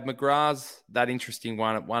still have McGrath's that interesting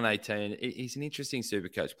one at 118. He's an interesting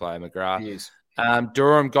SuperCoach player, McGrath. He is.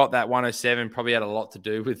 Durham got that 107. Probably had a lot to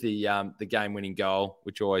do with the game-winning goal,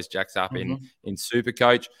 which always jacks up in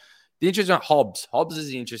SuperCoach. The interesting Hobbs. Hobbs is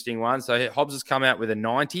the interesting one. So Hobbs has come out with a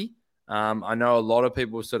 90. I know a lot of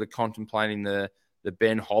people are sort of contemplating the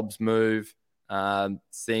Ben Hobbs move,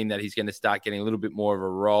 seeing that he's going to start getting a little bit more of a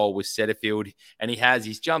role with Setterfield, and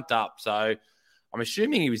he's jumped up. So I'm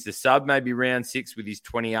assuming he was the sub, maybe round 6 with his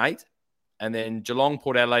 28, and then Geelong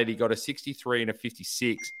Port Adelaide, he got a 63 and a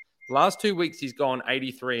 56. Last 2 weeks, he's gone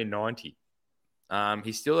 83 and 90.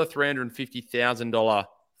 He's still a $350,000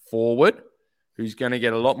 forward who's going to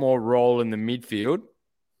get a lot more role in the midfield.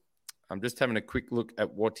 I'm just having a quick look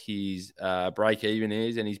at what his break-even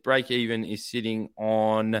is, and his break-even is sitting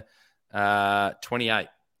on 28.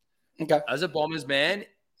 Okay. As a Bombers man,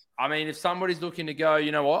 I mean, if somebody's looking to go,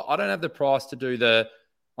 you know what, I don't have the price to do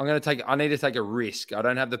I need to take a risk. I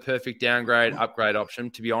don't have the perfect downgrade, upgrade option.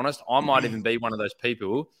 To be honest, I might even be one of those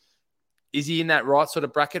people. Is he in that right sort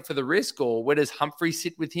of bracket for the risk, or where does Humphrey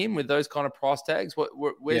sit with him with those kind of price tags?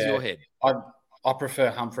 Where's your head? I prefer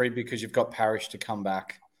Humphrey because you've got Parrish to come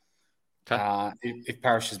back. Okay. If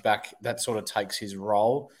Parrish is back, that sort of takes his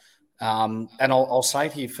role. And I'll say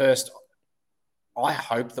to you first, I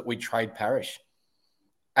hope that we trade Parrish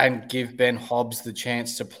and give Ben Hobbs the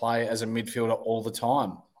chance to play as a midfielder all the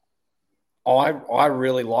time. I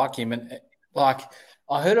really like him, and like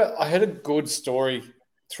I heard a good story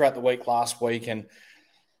throughout the week last week, and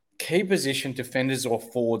key position defenders or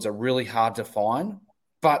forwards are really hard to find.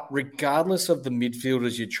 But regardless of the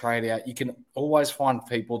midfielders you trade out, you can always find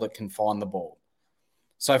people that can find the ball.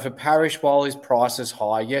 So for Parrish, while his price is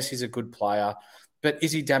high, yes, he's a good player, but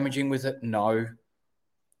is he damaging with it? No.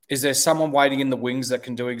 Is there someone waiting in the wings that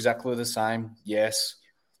can do exactly the same? Yes.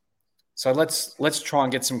 So let's try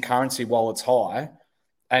and get some currency while it's high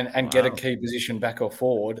and get a key position back or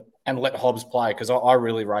forward and let Hobbs play, because I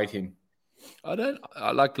really rate him. I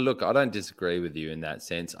don't disagree with you in that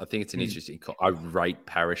sense. I think it's an interesting call. I rate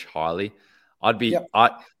Parrish highly. Do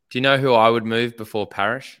you know who I would move before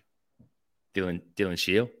Parrish? Dylan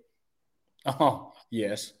Shield. Oh,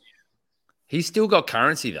 yes. He's still got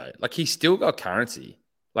currency though. Like he's still got currency.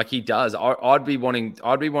 Like he does. I'd be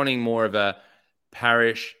wanting more of a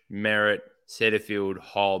Parrish, Merritt, Setterfield,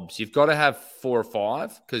 Hobbs. You've got to have 4 or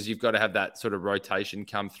 5 because you've got to have that sort of rotation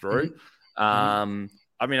come through. I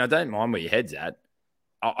mean, I don't mind where your head's at.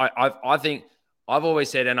 I think I've always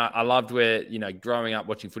said, and I loved where, growing up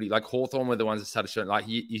watching footy, like Hawthorn were the ones that started showing, like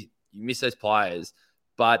you miss those players,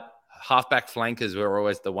 but halfback flankers were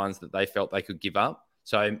always the ones that they felt they could give up.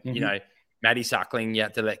 So, Matty Suckling, you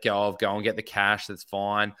have to let go and get the cash. That's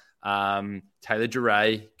fine. Taylor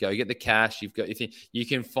Duray, go get the cash. You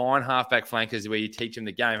can find halfback flankers where you teach them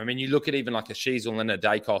the game. I mean, you look at even like a Sheasel and a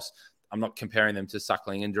Dacos. I'm not comparing them to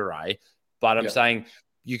Suckling and Duray, but I'm saying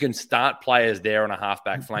you can start players there on a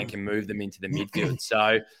halfback flank and move them into the midfield.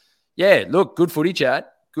 So, yeah, look, good footy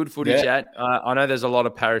chat. Good footy chat. I know there's a lot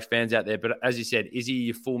of Parrish fans out there, but as you said, is he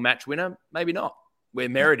your full match winner? Maybe not. Where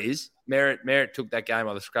Merritt is. Merritt took that game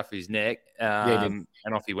by the scruff of his neck and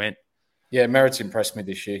off he went. Yeah, Merritt's impressed me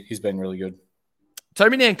this year. He's been really good.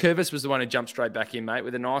 Toby Nankervis was the one who jumped straight back in, mate,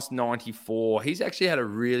 with a nice 94. He's actually had a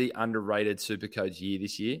really underrated SuperCoach year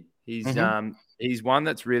this year. He's one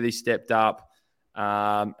that's really stepped up.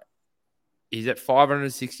 He's at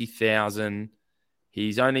 560,000.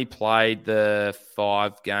 He's only played the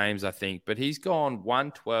 5 games, I think, but he's gone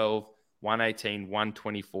 112, 118,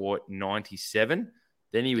 124, 97.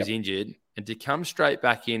 Then he was injured. And to come straight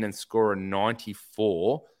back in and score a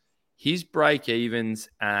 94, his break evens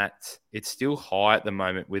it's still high at the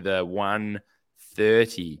moment with a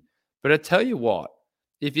 130. But I tell you what,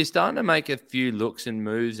 if you're starting to make a few looks and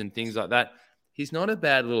moves and things like that, he's not a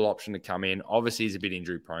bad little option to come in. Obviously, he's a bit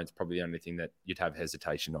injury prone. It's probably the only thing that you'd have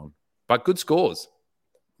hesitation on. But good scores.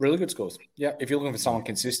 Really good scores. Yeah, if you're looking for someone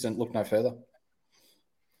consistent, look no further.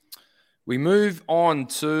 We move on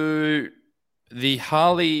to the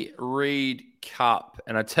Harley Reid Cup.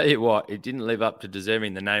 And I tell you what, it didn't live up to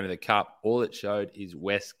deserving the name of the cup. All it showed is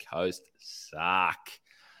West Coast suck.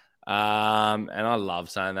 And I love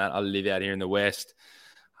saying that. I live out here in the West.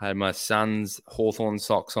 I had my son's Hawthorn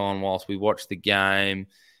socks on whilst we watched the game.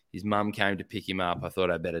 His mum came to pick him up. I thought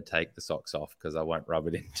I'd better take the socks off because I won't rub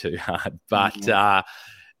it in too hard. But,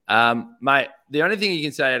 mate, the only thing you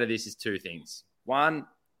can say out of this is two things. One,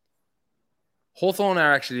 Hawthorn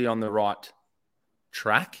are actually on the right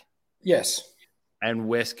track. Yes. And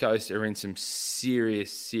West Coast are in some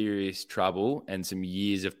serious, serious trouble, and some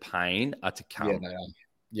years of pain are to come. Yeah, they are.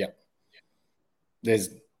 Yeah. There's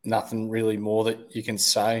nothing really more that you can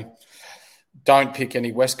say. Don't pick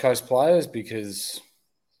any West Coast players because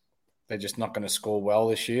they're just not going to score well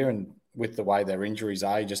this year. And with the way their injuries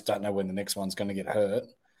are, you just don't know when the next one's going to get hurt.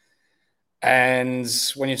 And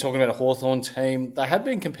when you're talking about a Hawthorn team, they have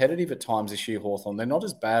been competitive at times this year, Hawthorn. They're not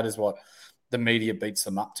as bad as what the media beats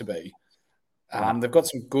them up to be. They've got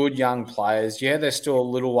some good young players. Yeah, they're still a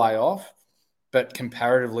little way off, but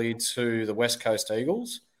comparatively to the West Coast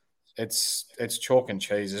Eagles, it's chalk and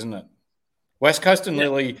cheese, isn't it? West Coast are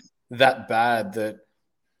nearly that bad that,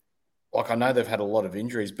 like, I know they've had a lot of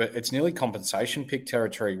injuries, but it's nearly compensation pick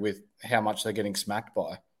territory with how much they're getting smacked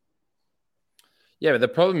by. Yeah, but the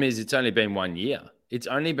problem is it's only been 1 year. It's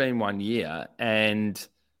only been 1 year, and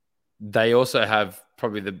they also have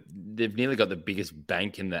they've nearly got the biggest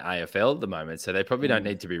bank in the AFL at the moment, so they probably don't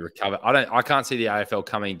need to be recovered. I can't see the AFL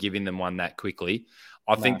coming and giving them one that quickly.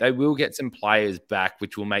 I think they will get some players back,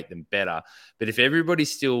 which will make them better. But if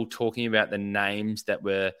everybody's still talking about the names that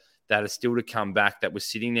are still to come back, that were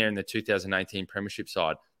sitting there in the 2018 Premiership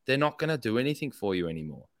side, they're not going to do anything for you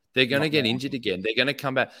anymore. They're going to get injured again. They're going to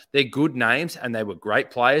come back. They're good names, and they were great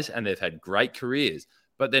players, and they've had great careers.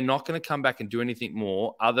 But they're not going to come back and do anything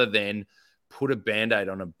more other than put a Band-Aid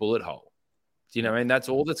on a bullet hole. Do you know what I mean? That's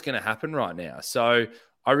all that's going to happen right now. So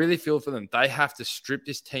I really feel for them. They have to strip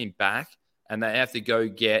this team back, and they have to go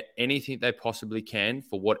get anything they possibly can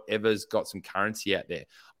for whatever's got some currency out there.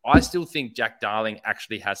 I still think Jack Darling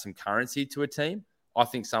actually has some currency to a team. I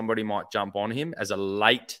think somebody might jump on him as a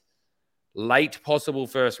late possible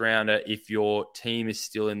first rounder if your team is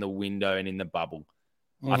still in the window and in the bubble.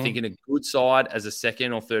 I think in a good side as a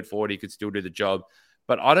second or third forward, he could still do the job.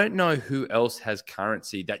 But I don't know who else has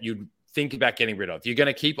currency that you'd think about getting rid of. You're going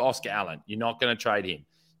to keep Oscar Allen. You're not going to trade him.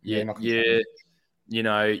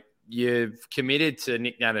 You've committed to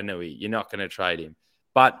Nick Natanui. You're not going to trade him.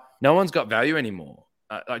 But no one's got value anymore.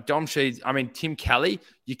 Like Dom Sheeds, Tim Kelly,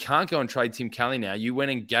 you can't go and trade Tim Kelly now. You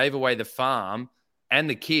went and gave away the farm and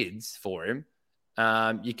the kids for him.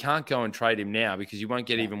 You can't go and trade him now because you won't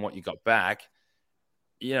get even what you got back.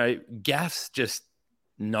 Gaff's just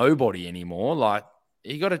nobody anymore. Like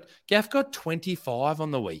Gaff got 25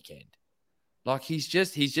 on the weekend. Like he's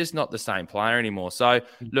just not the same player anymore. So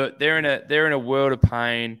look, they're in a world of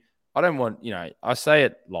pain. I don't want, I say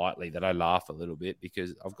it lightly that I laugh a little bit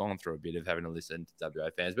because I've gone through a bit of having to listen to WA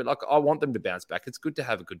fans, but I want them to bounce back. It's good to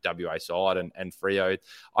have a good WA side and Freo.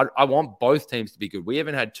 I want both teams to be good. We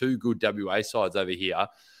haven't had two good WA sides over here.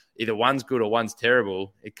 Either one's good or one's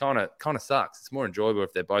terrible. It kind of sucks. It's more enjoyable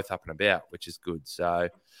if they're both up and about, which is good. So,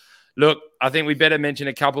 look, I think we better mention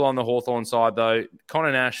a couple on the Hawthorn side, though.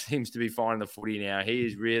 Connor Nash seems to be finding the footy now. He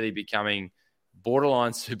is really becoming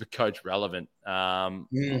borderline SuperCoach relevant. I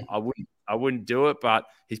wouldn't do it, but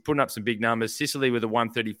he's putting up some big numbers. Sicily with a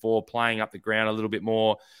 134, playing up the ground a little bit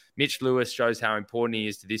more. Mitch Lewis shows how important he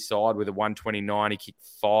is to this side with a 129. He kicked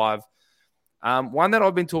 5. One that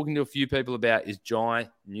I've been talking to a few people about is Jai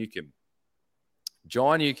Newcomb.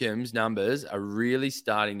 Jai Newcomb's numbers are really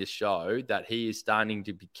starting to show that he is starting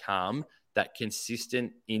to become that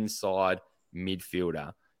consistent inside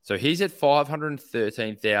midfielder. So he's at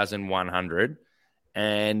 513,100.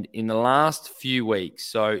 And in the last few weeks,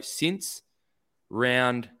 so since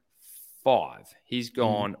round 5, he's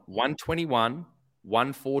gone 121,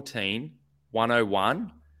 114,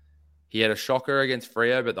 101. He had a shocker against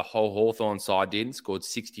Freo, but the whole Hawthorn side didn't. Scored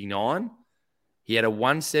 69. He had a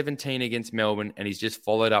 117 against Melbourne, and he's just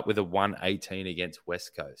followed up with a 118 against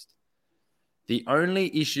West Coast. The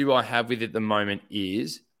only issue I have with it at the moment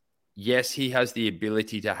is, yes, he has the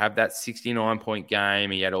ability to have that 69-point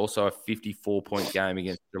game. He had also a 54-point game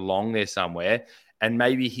against Geelong there somewhere. And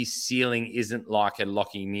maybe his ceiling isn't like a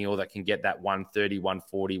Lachie Neale that can get that 130,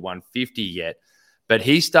 140, 150 yet. But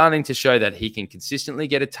he's starting to show that he can consistently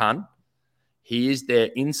get a ton. He is their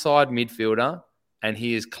inside midfielder, and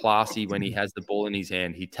he is classy when he has the ball in his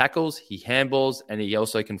hand. He tackles, he handballs, and he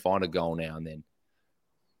also can find a goal now and then.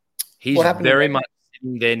 He's very much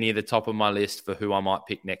sitting there near the top of my list for who I might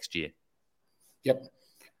pick next year. Yep.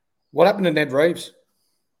 What happened to Ned Reeves?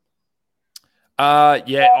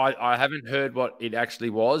 I haven't heard what it actually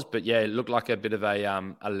was, but yeah, it looked like a bit of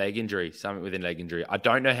a leg injury, something with a leg injury. I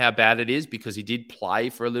don't know how bad it is because he did play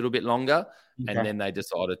for a little bit longer, and then they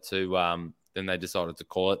decided to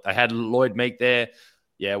call it. They had Lloyd Meek there.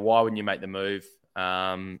 Yeah, why wouldn't you make the move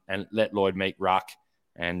and let Lloyd Meek ruck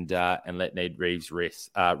and let Ned Reeves rest?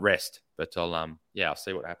 But I'll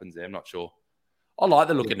see what happens there. I'm not sure. I like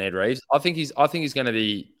the look of Ned Reeves. I think he's going to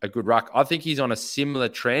be a good ruck. I think he's on a similar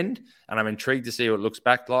trend, and I'm intrigued to see what it looks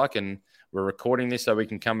back like. And we're recording this so we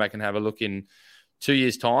can come back and have a look in 2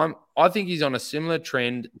 years' time. I think he's on a similar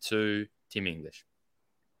trend to Tim English.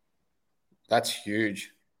 That's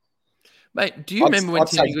huge. Mate, do you remember when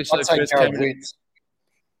Tim English first came in?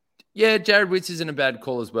 Yeah, Jared Witts isn't a bad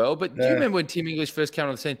call as well. But do you remember when Tim English first came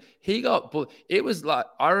on the scene? It was like,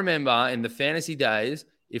 I remember in the fantasy days,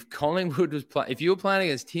 if Collingwood was playing, if you were playing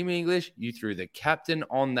against Tim English, you threw the captain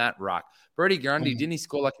on that ruck. Brody Grundy, didn't he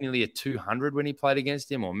score like nearly a 200 when he played against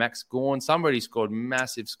him? Or Max Gawn? Somebody scored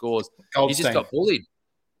massive scores. Goldstein. He just got bullied.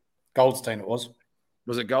 Goldstein it was.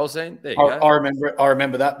 Was it Goldstein? There you go. I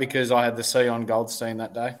remember that because I had the C on Goldstein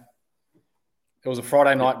that day. It was a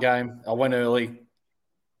Friday night game. I went early.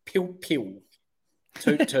 Pew, pew.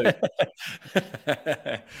 Toot, toot.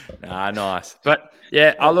 Nice. But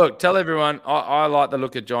yeah, tell everyone, I like the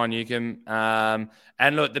look of John Newcomb.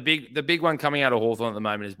 And look, the big one coming out of Hawthorn at the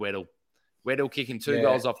moment is Weddle. Weddle kicking 2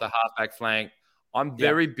 goals off the halfback flank. I'm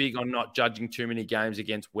very big on not judging too many games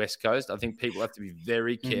against West Coast. I think people have to be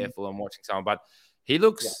very careful on watching someone. But he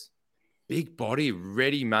looks big body,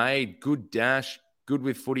 ready-made, good dash, good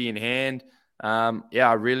with footy in hand.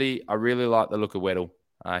 I really like the look of Weddle.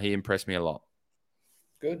 He impressed me a lot.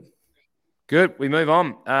 Good. We move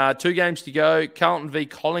on. 2 games to go. Carlton v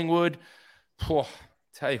Collingwood. Tell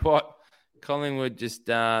you what, Collingwood just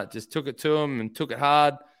took it to him and took it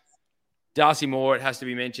hard. Darcy Moore, it has to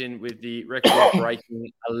be mentioned, with the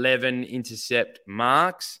record-breaking 11 intercept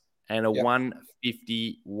marks and a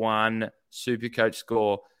 151 SuperCoach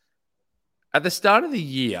score. At the start of the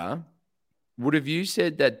year, would have you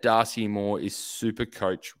said that Darcy Moore is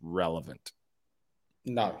SuperCoach relevant?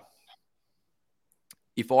 No.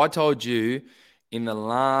 If I told you in the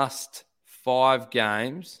last 5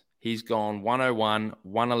 games, he's gone 101,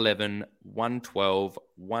 111, 112,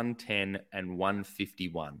 110, and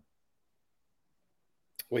 151.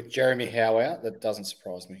 With Jeremy Howe out, that doesn't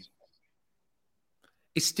surprise me.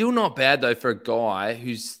 It's still not bad, though, for a guy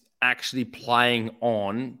who's actually playing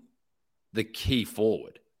on the key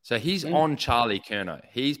forward. So he's on Charlie Curnow.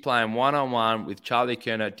 He's playing one-on-one with Charlie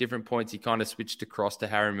Curnow. At different points, he kind of switched across to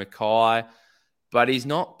Harry Mackay. But he's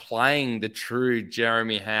not playing the true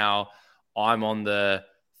Jeremy Howe, I'm on the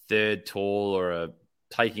third tall or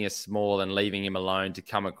taking a small and leaving him alone to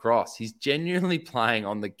come across. He's genuinely playing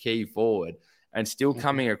on the key forward and still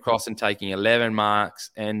coming across and taking 11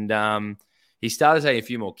 marks. And he started taking a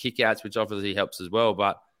few more kickouts, which obviously helps as well.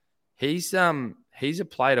 But he's a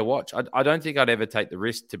player to watch. I don't think I'd ever take the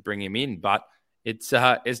risk to bring him in, but it's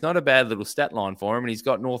not a bad little stat line for him. And he's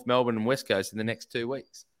got North Melbourne and West Coast in the next 2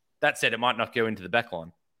 weeks. That said, it might not go into the back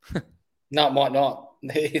line. No, it might not.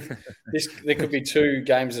 There could be 2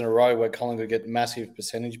 games in a row where Collingwood get massive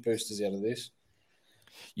percentage boosters out of this.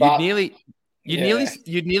 You'd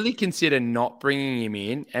nearly consider not bringing him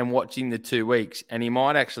in and watching the 2 weeks, and he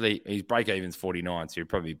might actually, his break even's 49, so he'd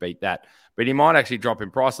probably beat that. But he might actually drop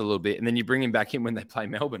in price a little bit, and then you bring him back in when they play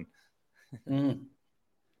Melbourne.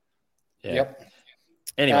 Yep.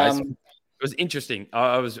 Anyways. It was interesting.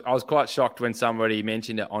 I was quite shocked when somebody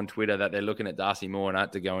mentioned it on Twitter that they're looking at Darcy Moore, and I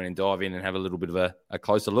had to go in and dive in and have a little bit of a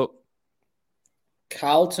closer look.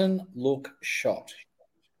 Carlton look shot.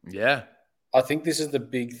 Yeah. I think this is the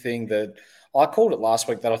big thing that I called it last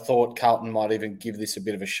week, that I thought Carlton might even give this a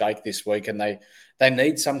bit of a shake this week, and they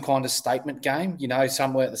need some kind of statement game,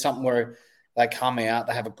 something where they come out,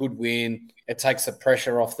 they have a good win, it takes the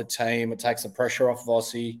pressure off the team, it takes the pressure off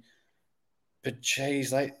Vossi. But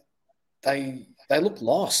geez, they look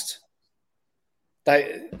lost.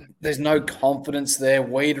 There's no confidence there.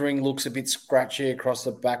 Wiedering looks a bit scratchy across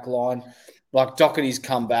the back line. Like Doherty's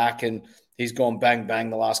come back and he's gone bang,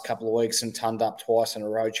 bang the last couple of weeks and turned up twice in a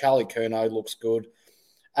row. Charlie Curnow looks good.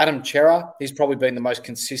 Adam Chera, he's probably been the most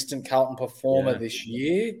consistent Carlton performer this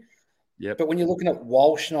year. Yep. But when you're looking at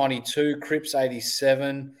Walsh, 92, Cripps,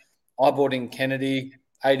 87, I brought in Kennedy,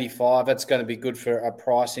 85. That's going to be good for a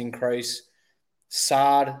price increase.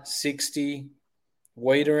 Sard, 60.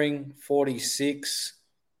 Wiedering, 46.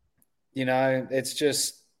 It's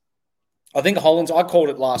just – I think Hollands – I called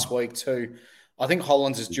it last week too. I think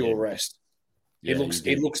Hollands is due a rest. He looks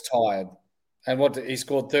tired. And he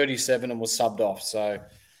scored 37 and was subbed off. So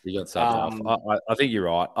he got subbed off. I think you're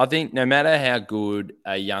right. I think no matter how good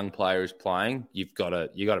a young player is playing, you got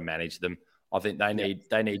to manage them. I think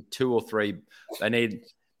they need 2 or 3. They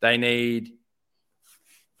need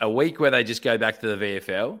a week where they just go back to the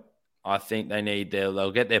VFL. I think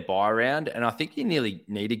they'll get their buy round, and I think you nearly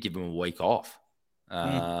need to give them a week off.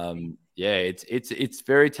 It's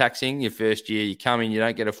very taxing your first year. You come in, you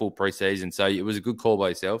don't get a full preseason, so it was a good call by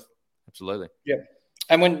yourself. Absolutely. Yeah,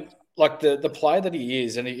 and when the player that he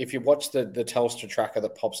is, and if you watch the Telstra tracker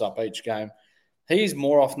that pops up each game, he's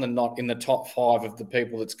more often than not in the top 5 of the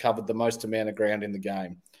people that's covered the most amount of ground in the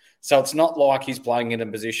game. So it's not like he's playing in a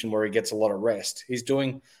position where he gets a lot of rest. He's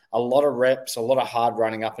doing a lot of reps, a lot of hard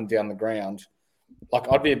running up and down the ground.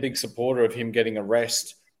 I'd be a big supporter of him getting a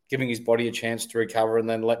rest, giving his body a chance to recover, and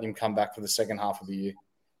then letting him come back for the second half of the year.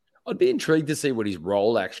 I'd be intrigued to see what his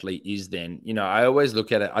role actually is then. I always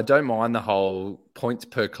look at it. I don't mind the whole points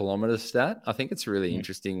per kilometre stat. I think it's a really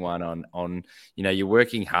interesting one on you're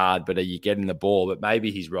working hard, but are you getting the ball? But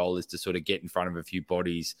maybe his role is to sort of get in front of a few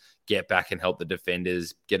bodies, get back and help the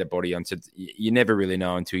defenders, get a body on. So you never really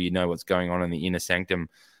know until you know what's going on in the inner sanctum.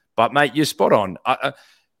 But, mate, you're spot on.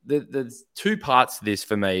 There's 2 parts to this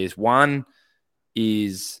for me. One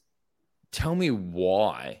is tell me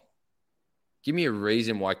why. Give me a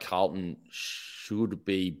reason why Carlton should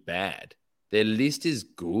be bad. Their list is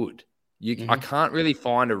good. I can't really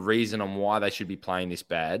find a reason on why they should be playing this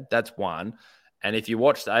bad. That's one. And if you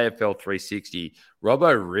watched AFL 360,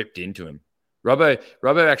 Robbo ripped into him.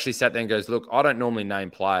 Robbo actually sat there and goes, look, I don't normally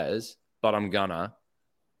name players, but I'm gonna.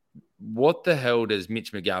 What the hell does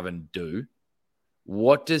Mitch McGovern do?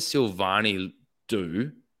 What does Silvani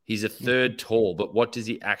do? He's a third tall, but what does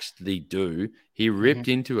he actually do? He ripped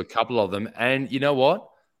into a couple of them, and you know what?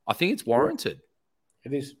 I think it's warranted.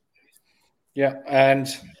 It is. Yeah, and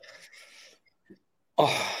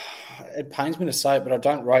it pains me to say it, but I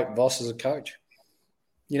don't rate Voss as a coach.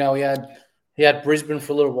 He had Brisbane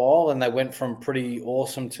for a little while, and they went from pretty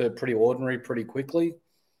awesome to pretty ordinary pretty quickly.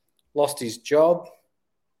 Lost his job.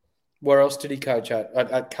 Where else did he coach at?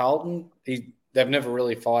 At Carlton? They've never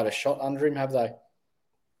really fired a shot under him, have they?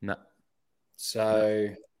 No. So,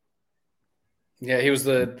 yeah, he was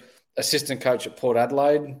the assistant coach at Port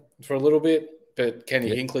Adelaide for a little bit, but Kenny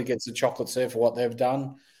Hinkley gets the chocolates there for what they've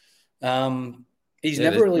done. He's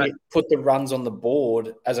never really put the runs on the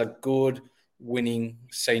board as a good winning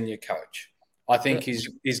senior coach. I think his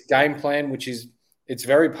game plan, it's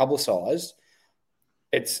very publicised,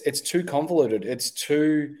 it's too convoluted. It's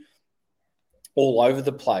too all over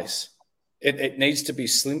the place. It needs to be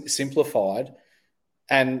simplified.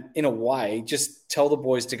 And in a way, just tell the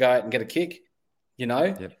boys to go out and get a kick,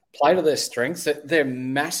 play to their strengths. They're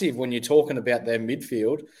massive when you're talking about their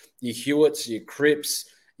midfield. Your Hewitts, your Cripps,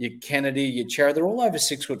 your Kennedy, your Chera, they're all over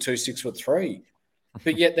 6'2", 6'3",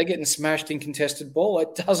 but yet they're getting smashed in contested ball.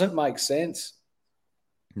 It doesn't make sense.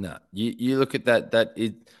 No, you look at that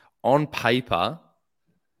on paper,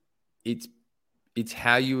 it's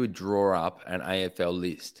how you would draw up an AFL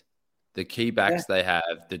list. The key backs they have,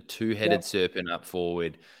 the 2-headed serpent up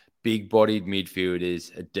forward, big-bodied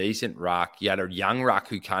midfielders, a decent ruck. You had a young ruck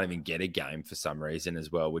who can't even get a game for some reason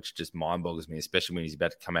as well, which just mind-boggles me, especially when he's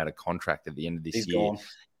about to come out of contract at the end of this year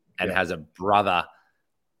and has a brother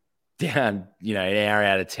down, an hour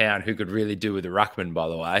out of town who could really do with a ruckman, by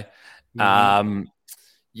the way.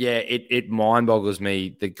 It mind boggles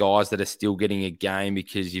me, the guys that are still getting a game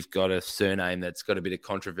because you've got a surname that's got a bit of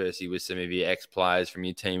controversy with some of your ex-players from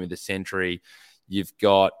your team of the century. You've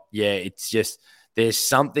got, it's just, there's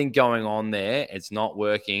something going on there. It's not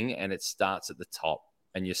working, and it starts at the top,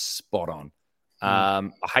 and you're spot on. I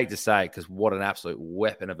hate to say it because what an absolute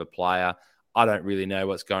weapon of a player. I don't really know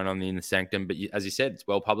what's going on in the sanctum, but as you said, it's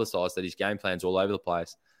well publicised that his game plan's all over the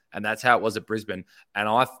place. And that's how it was at Brisbane. And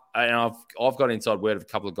I've got inside word of a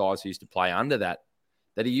couple of guys who used to play under that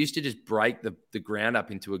he used to just break the ground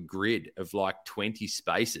up into a grid of like 20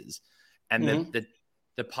 spaces. And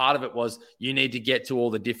the part of it was you need to get to all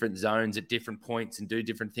the different zones at different points and do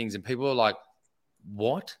different things. And people are like,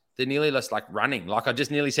 what? They're nearly just like running. Like I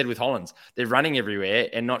just nearly said with Hollands, they're running everywhere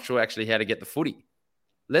and not sure actually how to get the footy.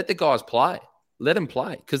 Let the guys play. Let them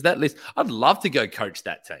play. Because that list, I'd love to go coach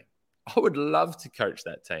that team. I would love to coach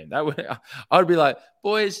that team. I would be like,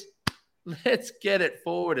 boys, let's get it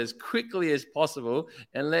forward as quickly as possible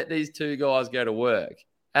and let these 2 guys go to work.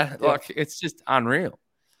 It's just unreal.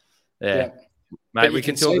 Yeah. Yeah. Mate, we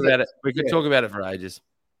can talk about it. We can talk about it for ages.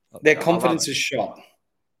 Their confidence is shot.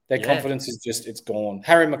 Their confidence is just, it's gone.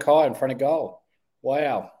 Harry Mackay in front of goal.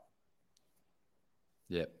 Wow.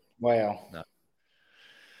 Yeah. Wow. No.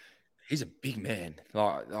 He's a big man.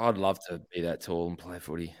 Like, I'd love to be that tall and play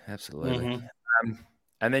footy. Absolutely. Mm-hmm.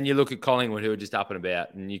 And then you look at Collingwood, who are just up and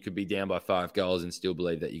about, and you could be down by 5 goals and still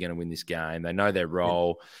believe that you're going to win this game. They know their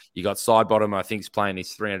role. Yeah. You got Sidebottom, I think, is playing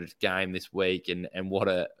his 300th game this week, and what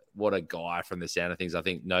a guy from the sound of things. I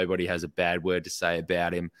think nobody has a bad word to say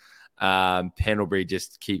about him. Pendlebury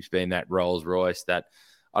just keeps being that Rolls Royce that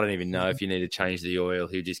I don't even know if you need to change the oil.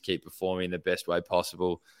 He'll just keep performing the best way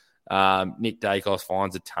possible. Nick Dacos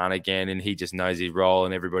finds a ton again, and he just knows his role,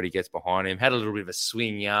 and everybody gets behind him. Had a little bit of a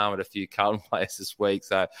swinging arm at a few Carlton players this week,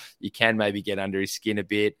 so you can maybe get under his skin a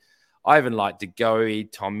bit. I even like De Goey,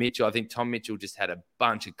 Tom Mitchell. I think Tom Mitchell just had a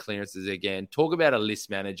bunch of clearances again. Talk about a list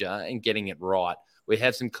manager and getting it right. We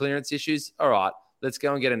have some clearance issues. All right, let's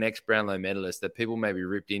go and get an ex-Brownlow medalist that people maybe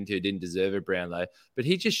ripped into, didn't deserve a Brownlow, but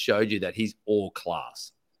he just showed you that he's all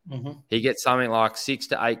class. Mm-hmm. He gets something like 6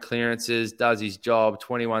 to 8 clearances, does his job,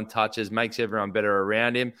 21 touches, makes everyone better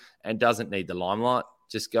around him, and doesn't need the limelight.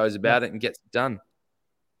 Just goes about it and gets it done.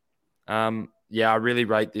 I really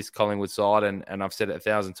rate this Collingwood side, and I've said it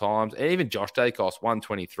 1,000 times. And even Josh Dacos,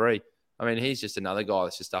 123. I mean, he's just another guy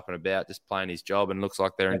that's just up and about, just playing his job, and looks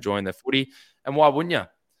like they're enjoying their footy. And why wouldn't you?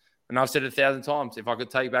 And I've said it 1,000 times. If I could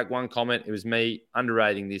take back one comment, it was me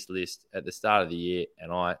underrating this list at the start of the year,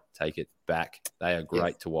 and I take it back. They are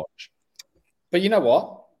great to watch. But you know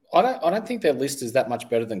what? I don't think their list is that much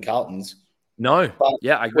better than Carlton's. No. But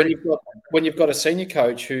I agree. When you've got a senior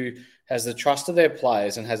coach who has the trust of their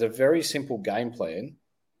players and has a very simple game plan,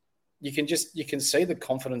 you can see the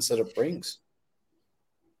confidence that it brings.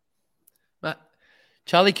 But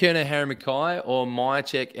Charlie Kerner, Harry Mackay, or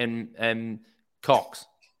Myercheck and Cox?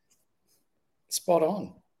 Spot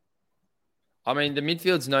on. I mean, the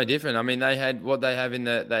midfield's no different. I mean, they had they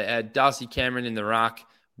had Darcy Cameron in the ruck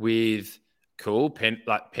with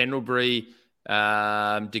Pendlebury,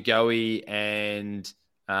 De Goey, and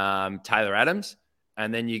Taylor Adams.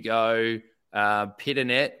 And then you go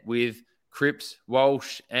Pitternet with Cripps,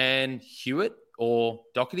 Walsh, and Hewitt or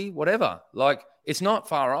Doherty, whatever. Like, it's not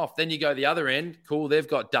far off. Then you go the other end. Cool, they've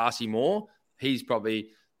got Darcy Moore. He's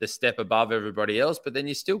probably the step above everybody else. But then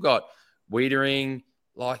you still got Wiedering,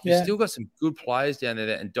 you've still got some good players down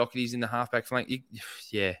there, and Doherty's in the halfback flank. I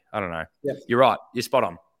don't know. Yep. You're right. You're spot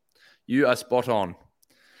on. You are spot on.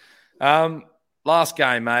 Last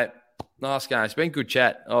game, mate. Last game. It's been good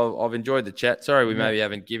chat. I've enjoyed the chat. Sorry we maybe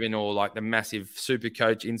haven't given all the massive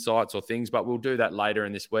SuperCoach insights or things, but we'll do that later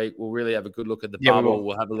in this week. We'll really have a good look at the bubble.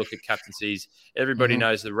 We'll have a look at captaincies. Everybody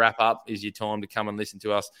knows the wrap-up is your time to come and listen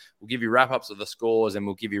to us. We'll give you wrap-ups of the scores, and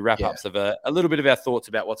we'll give you wrap-ups of a little bit of our thoughts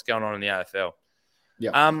about what's going on in the AFL.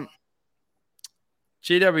 Yeah.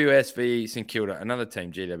 GWS v St Kilda, another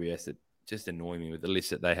team, GWS, that just annoy me with the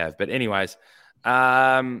list that they have. But anyways,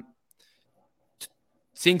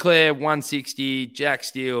 Sinclair, 160. Jack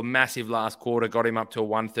Steele, massive last quarter, got him up to a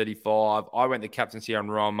 135. I went the captaincy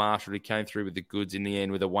on Ryan Marshall, who came through with the goods in the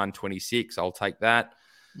end with a 126. I'll take that.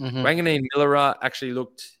 Wanganeen Miller actually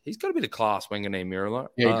he's got a bit of class, Wanganeen Miller.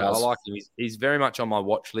 Yeah, he does. I like him. He's very much on my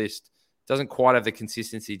watch list. Doesn't quite have the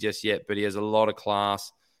consistency just yet, but he has a lot of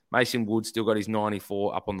class. Mason Wood still got his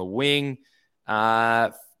 94 up on the wing.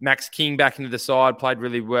 Max King back into the side, played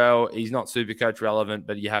really well. He's not SuperCoach relevant,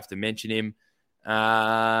 but you have to mention him.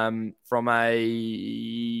 From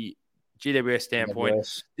a GWS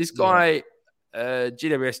standpoint, this guy,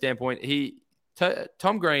 GWS standpoint,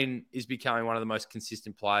 Tom Green is becoming one of the most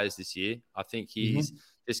consistent players this year. I think he's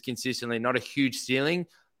just consistently not a huge ceiling.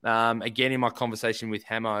 Again, in my conversation with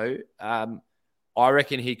Hamo, I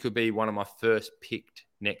reckon he could be one of my first picked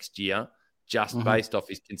next year, just based off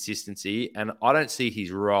his consistency. And I don't see his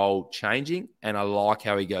role changing, and I like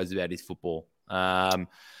how he goes about his football.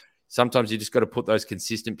 Sometimes you just got to put those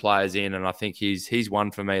consistent players in, and I think he's one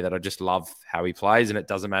for me that I just love how he plays, and it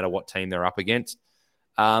doesn't matter what team they're up against.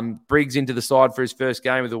 Briggs into the side for his first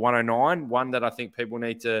game with a 109, one that I think people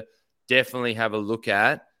need to definitely have a look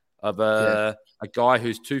at, of a guy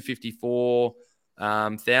who's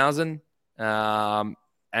 254,000,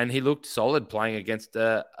 and he looked solid playing against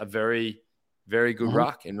a very, very good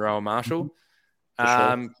ruck in Rowan Marshall.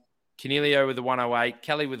 Canelio with a 108,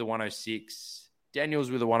 Kelly with a 106,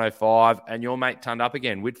 Daniels with a 105, and your mate turned up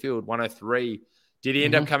again, Whitfield, 103. Did he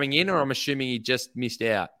end up coming in, or I'm assuming he just missed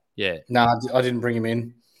out? Yeah. No, I didn't bring him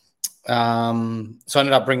in. So I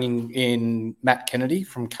ended up bringing in Matt Kennedy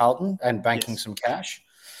from Carlton and banking some cash.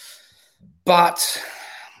 But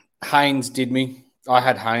Haynes did me. I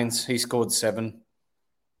had Haynes. He scored 7.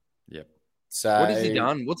 So what has he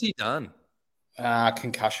done? What's he done?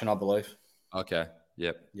 Concussion, I believe. Okay.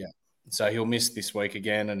 Yep. Yeah. So he'll miss this week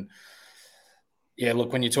again. And yeah,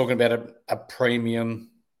 look, when you're talking about a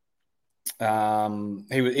premium,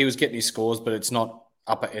 he was getting his scores, but it's not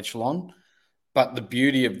upper echelon. But the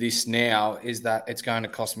beauty of this now is that it's going to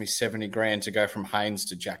cost me 70 grand to go from Haynes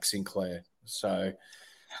to Jack Sinclair. So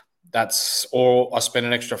or I spend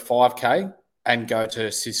an extra 5K and go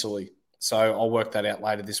to Sicily. So I'll work that out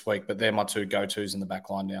later this week. But they're my two go-tos in the back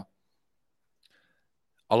line now.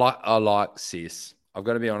 I like Sis. I've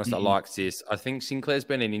got to be honest, I like Sis. I think Sinclair's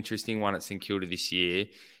been an interesting one at St Kilda this year.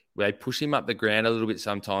 They push him up the ground a little bit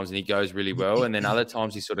sometimes and he goes really well. And then other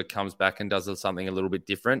times he sort of comes back and does something a little bit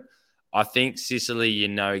different. I think Sicily, you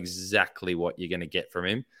know exactly what you're going to get from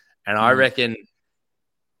him. And I reckon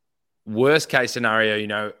worst case scenario, you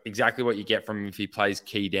know exactly what you get from him if he plays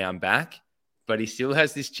key down back. But he still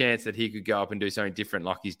has this chance that he could go up and do something different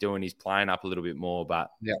like he's doing. He's playing up a little bit more.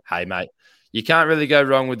 But hey, mate, you can't really go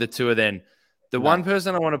wrong with the two of them. One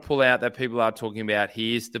person I want to pull out that people are talking about,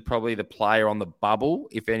 he is probably the player on the bubble.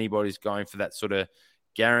 If anybody's going for that sort of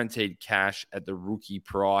guaranteed cash at the rookie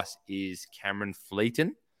price, is Cameron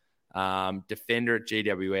Fleeton, defender at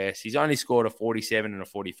GWS. He's only scored a 47 and a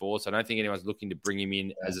 44, so I don't think anyone's looking to bring him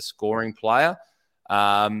in as a scoring player.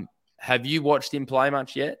 Have you watched him play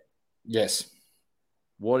much yet? Yes.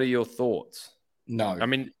 What are your thoughts? No. I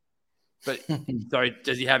mean, but sorry,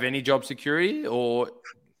 does he have any job security or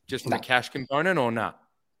just from the cash component or not?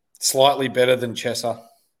 Slightly better than Chesser.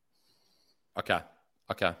 Okay.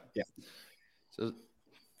 Yeah. So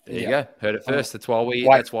there you go. Heard it first. That's why we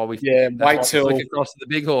wait till flick across to the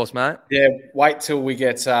big horse, mate. Yeah, wait till we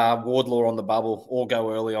get Wardlaw on the bubble, or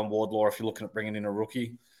go early on Wardlaw if you're looking at bringing in a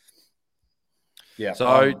rookie. Yeah.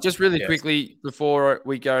 So just really quickly before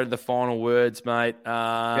we go to the final words, mate.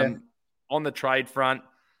 On the trade front,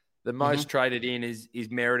 the most traded in is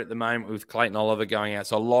Merritt at the moment with Clayton Oliver going out.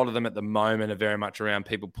 So a lot of them at the moment are very much around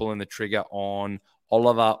people pulling the trigger on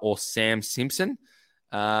Oliver or Sam Simpson.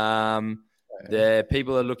 The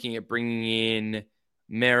people are looking at bringing in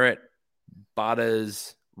Merritt,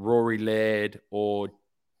 Butters, Rory Laird, or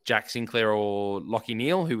Jack Sinclair or Lachie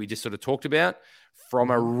Neale, who we just sort of talked about,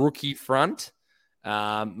 from a rookie front.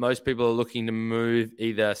 Most people are looking to move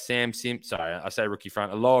either Sam Simpson, sorry, I say rookie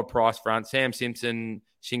front, a lower price front, Sam Simpson,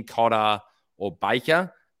 Shinkoda, or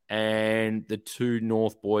Baker. And the two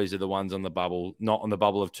North boys are the ones on the bubble, not on the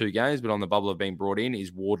bubble of 2 games, but on the bubble of being brought in,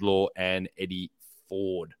 is Wardlaw and Eddie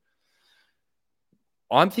Ford.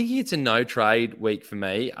 I'm thinking it's a no trade week for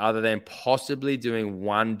me, other than possibly doing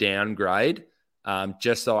one downgrade,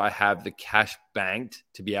 just so I have the cash banked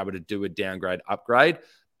to be able to do a downgrade upgrade.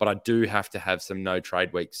 But I do have to have some no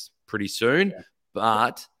trade weeks pretty soon. Yeah.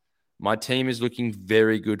 But my team is looking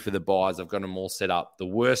very good for the buys. I've got them all set up. The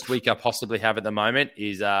worst week I possibly have at the moment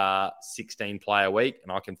is a 16-player week,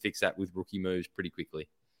 and I can fix that with rookie moves pretty quickly.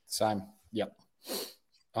 Same. Yep.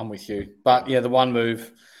 I'm with you. But, yeah, the one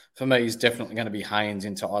move for me is definitely going to be Haynes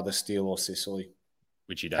into either Steele or Sicily.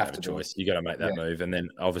 Which you don't have a choice. You got to make that move. And then,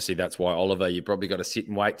 obviously, that's why Oliver, you probably got to sit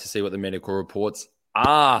and wait to see what the medical reports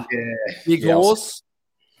are. Yeah. Big horse.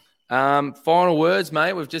 Final words,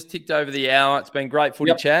 mate. We've just ticked over the hour. It's been great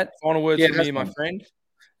footy chat. Final words from you, my friend.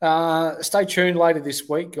 Stay tuned later this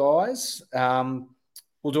week, guys.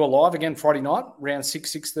 We'll do a live again Friday night, around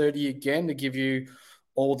 6:30 again, to give you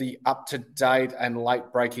all the up-to-date and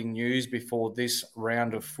late-breaking news before this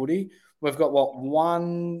round of footy. We've got,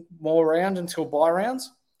 one more round until bye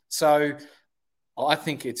rounds. So I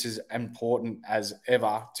think it's as important as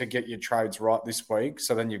ever to get your trades right this week,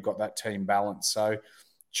 so then you've got that team balance. So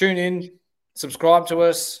tune in, subscribe to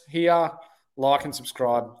us here, like and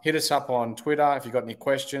subscribe. Hit us up on Twitter if you've got any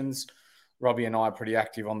questions. Robbie and I are pretty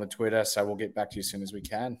active on the Twitter, so we'll get back to you as soon as we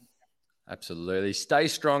can. Absolutely. Stay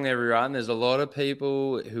strong, everyone. There's a lot of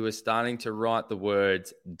people who are starting to write the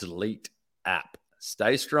words delete app.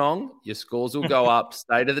 Stay strong. Your scores will go up.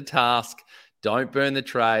 Stay to the task. Don't burn the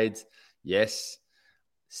trades. Yes,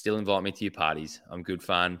 still invite me to your parties. I'm good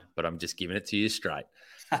fun, but I'm just giving it to you straight.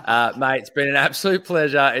 Mate, it's been an absolute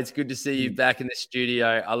pleasure. It's good to see you back in the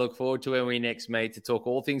studio. I look forward to when we next meet to talk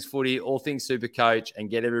all things footy, all things SuperCoach, and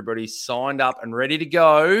get everybody signed up and ready to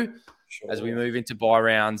go as we move into bye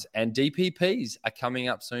rounds. And DPPs are coming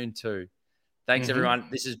up soon too. Thanks, everyone.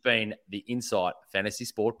 This has been the Insight Fantasy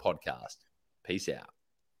Sport Podcast. Peace out.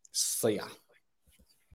 See ya.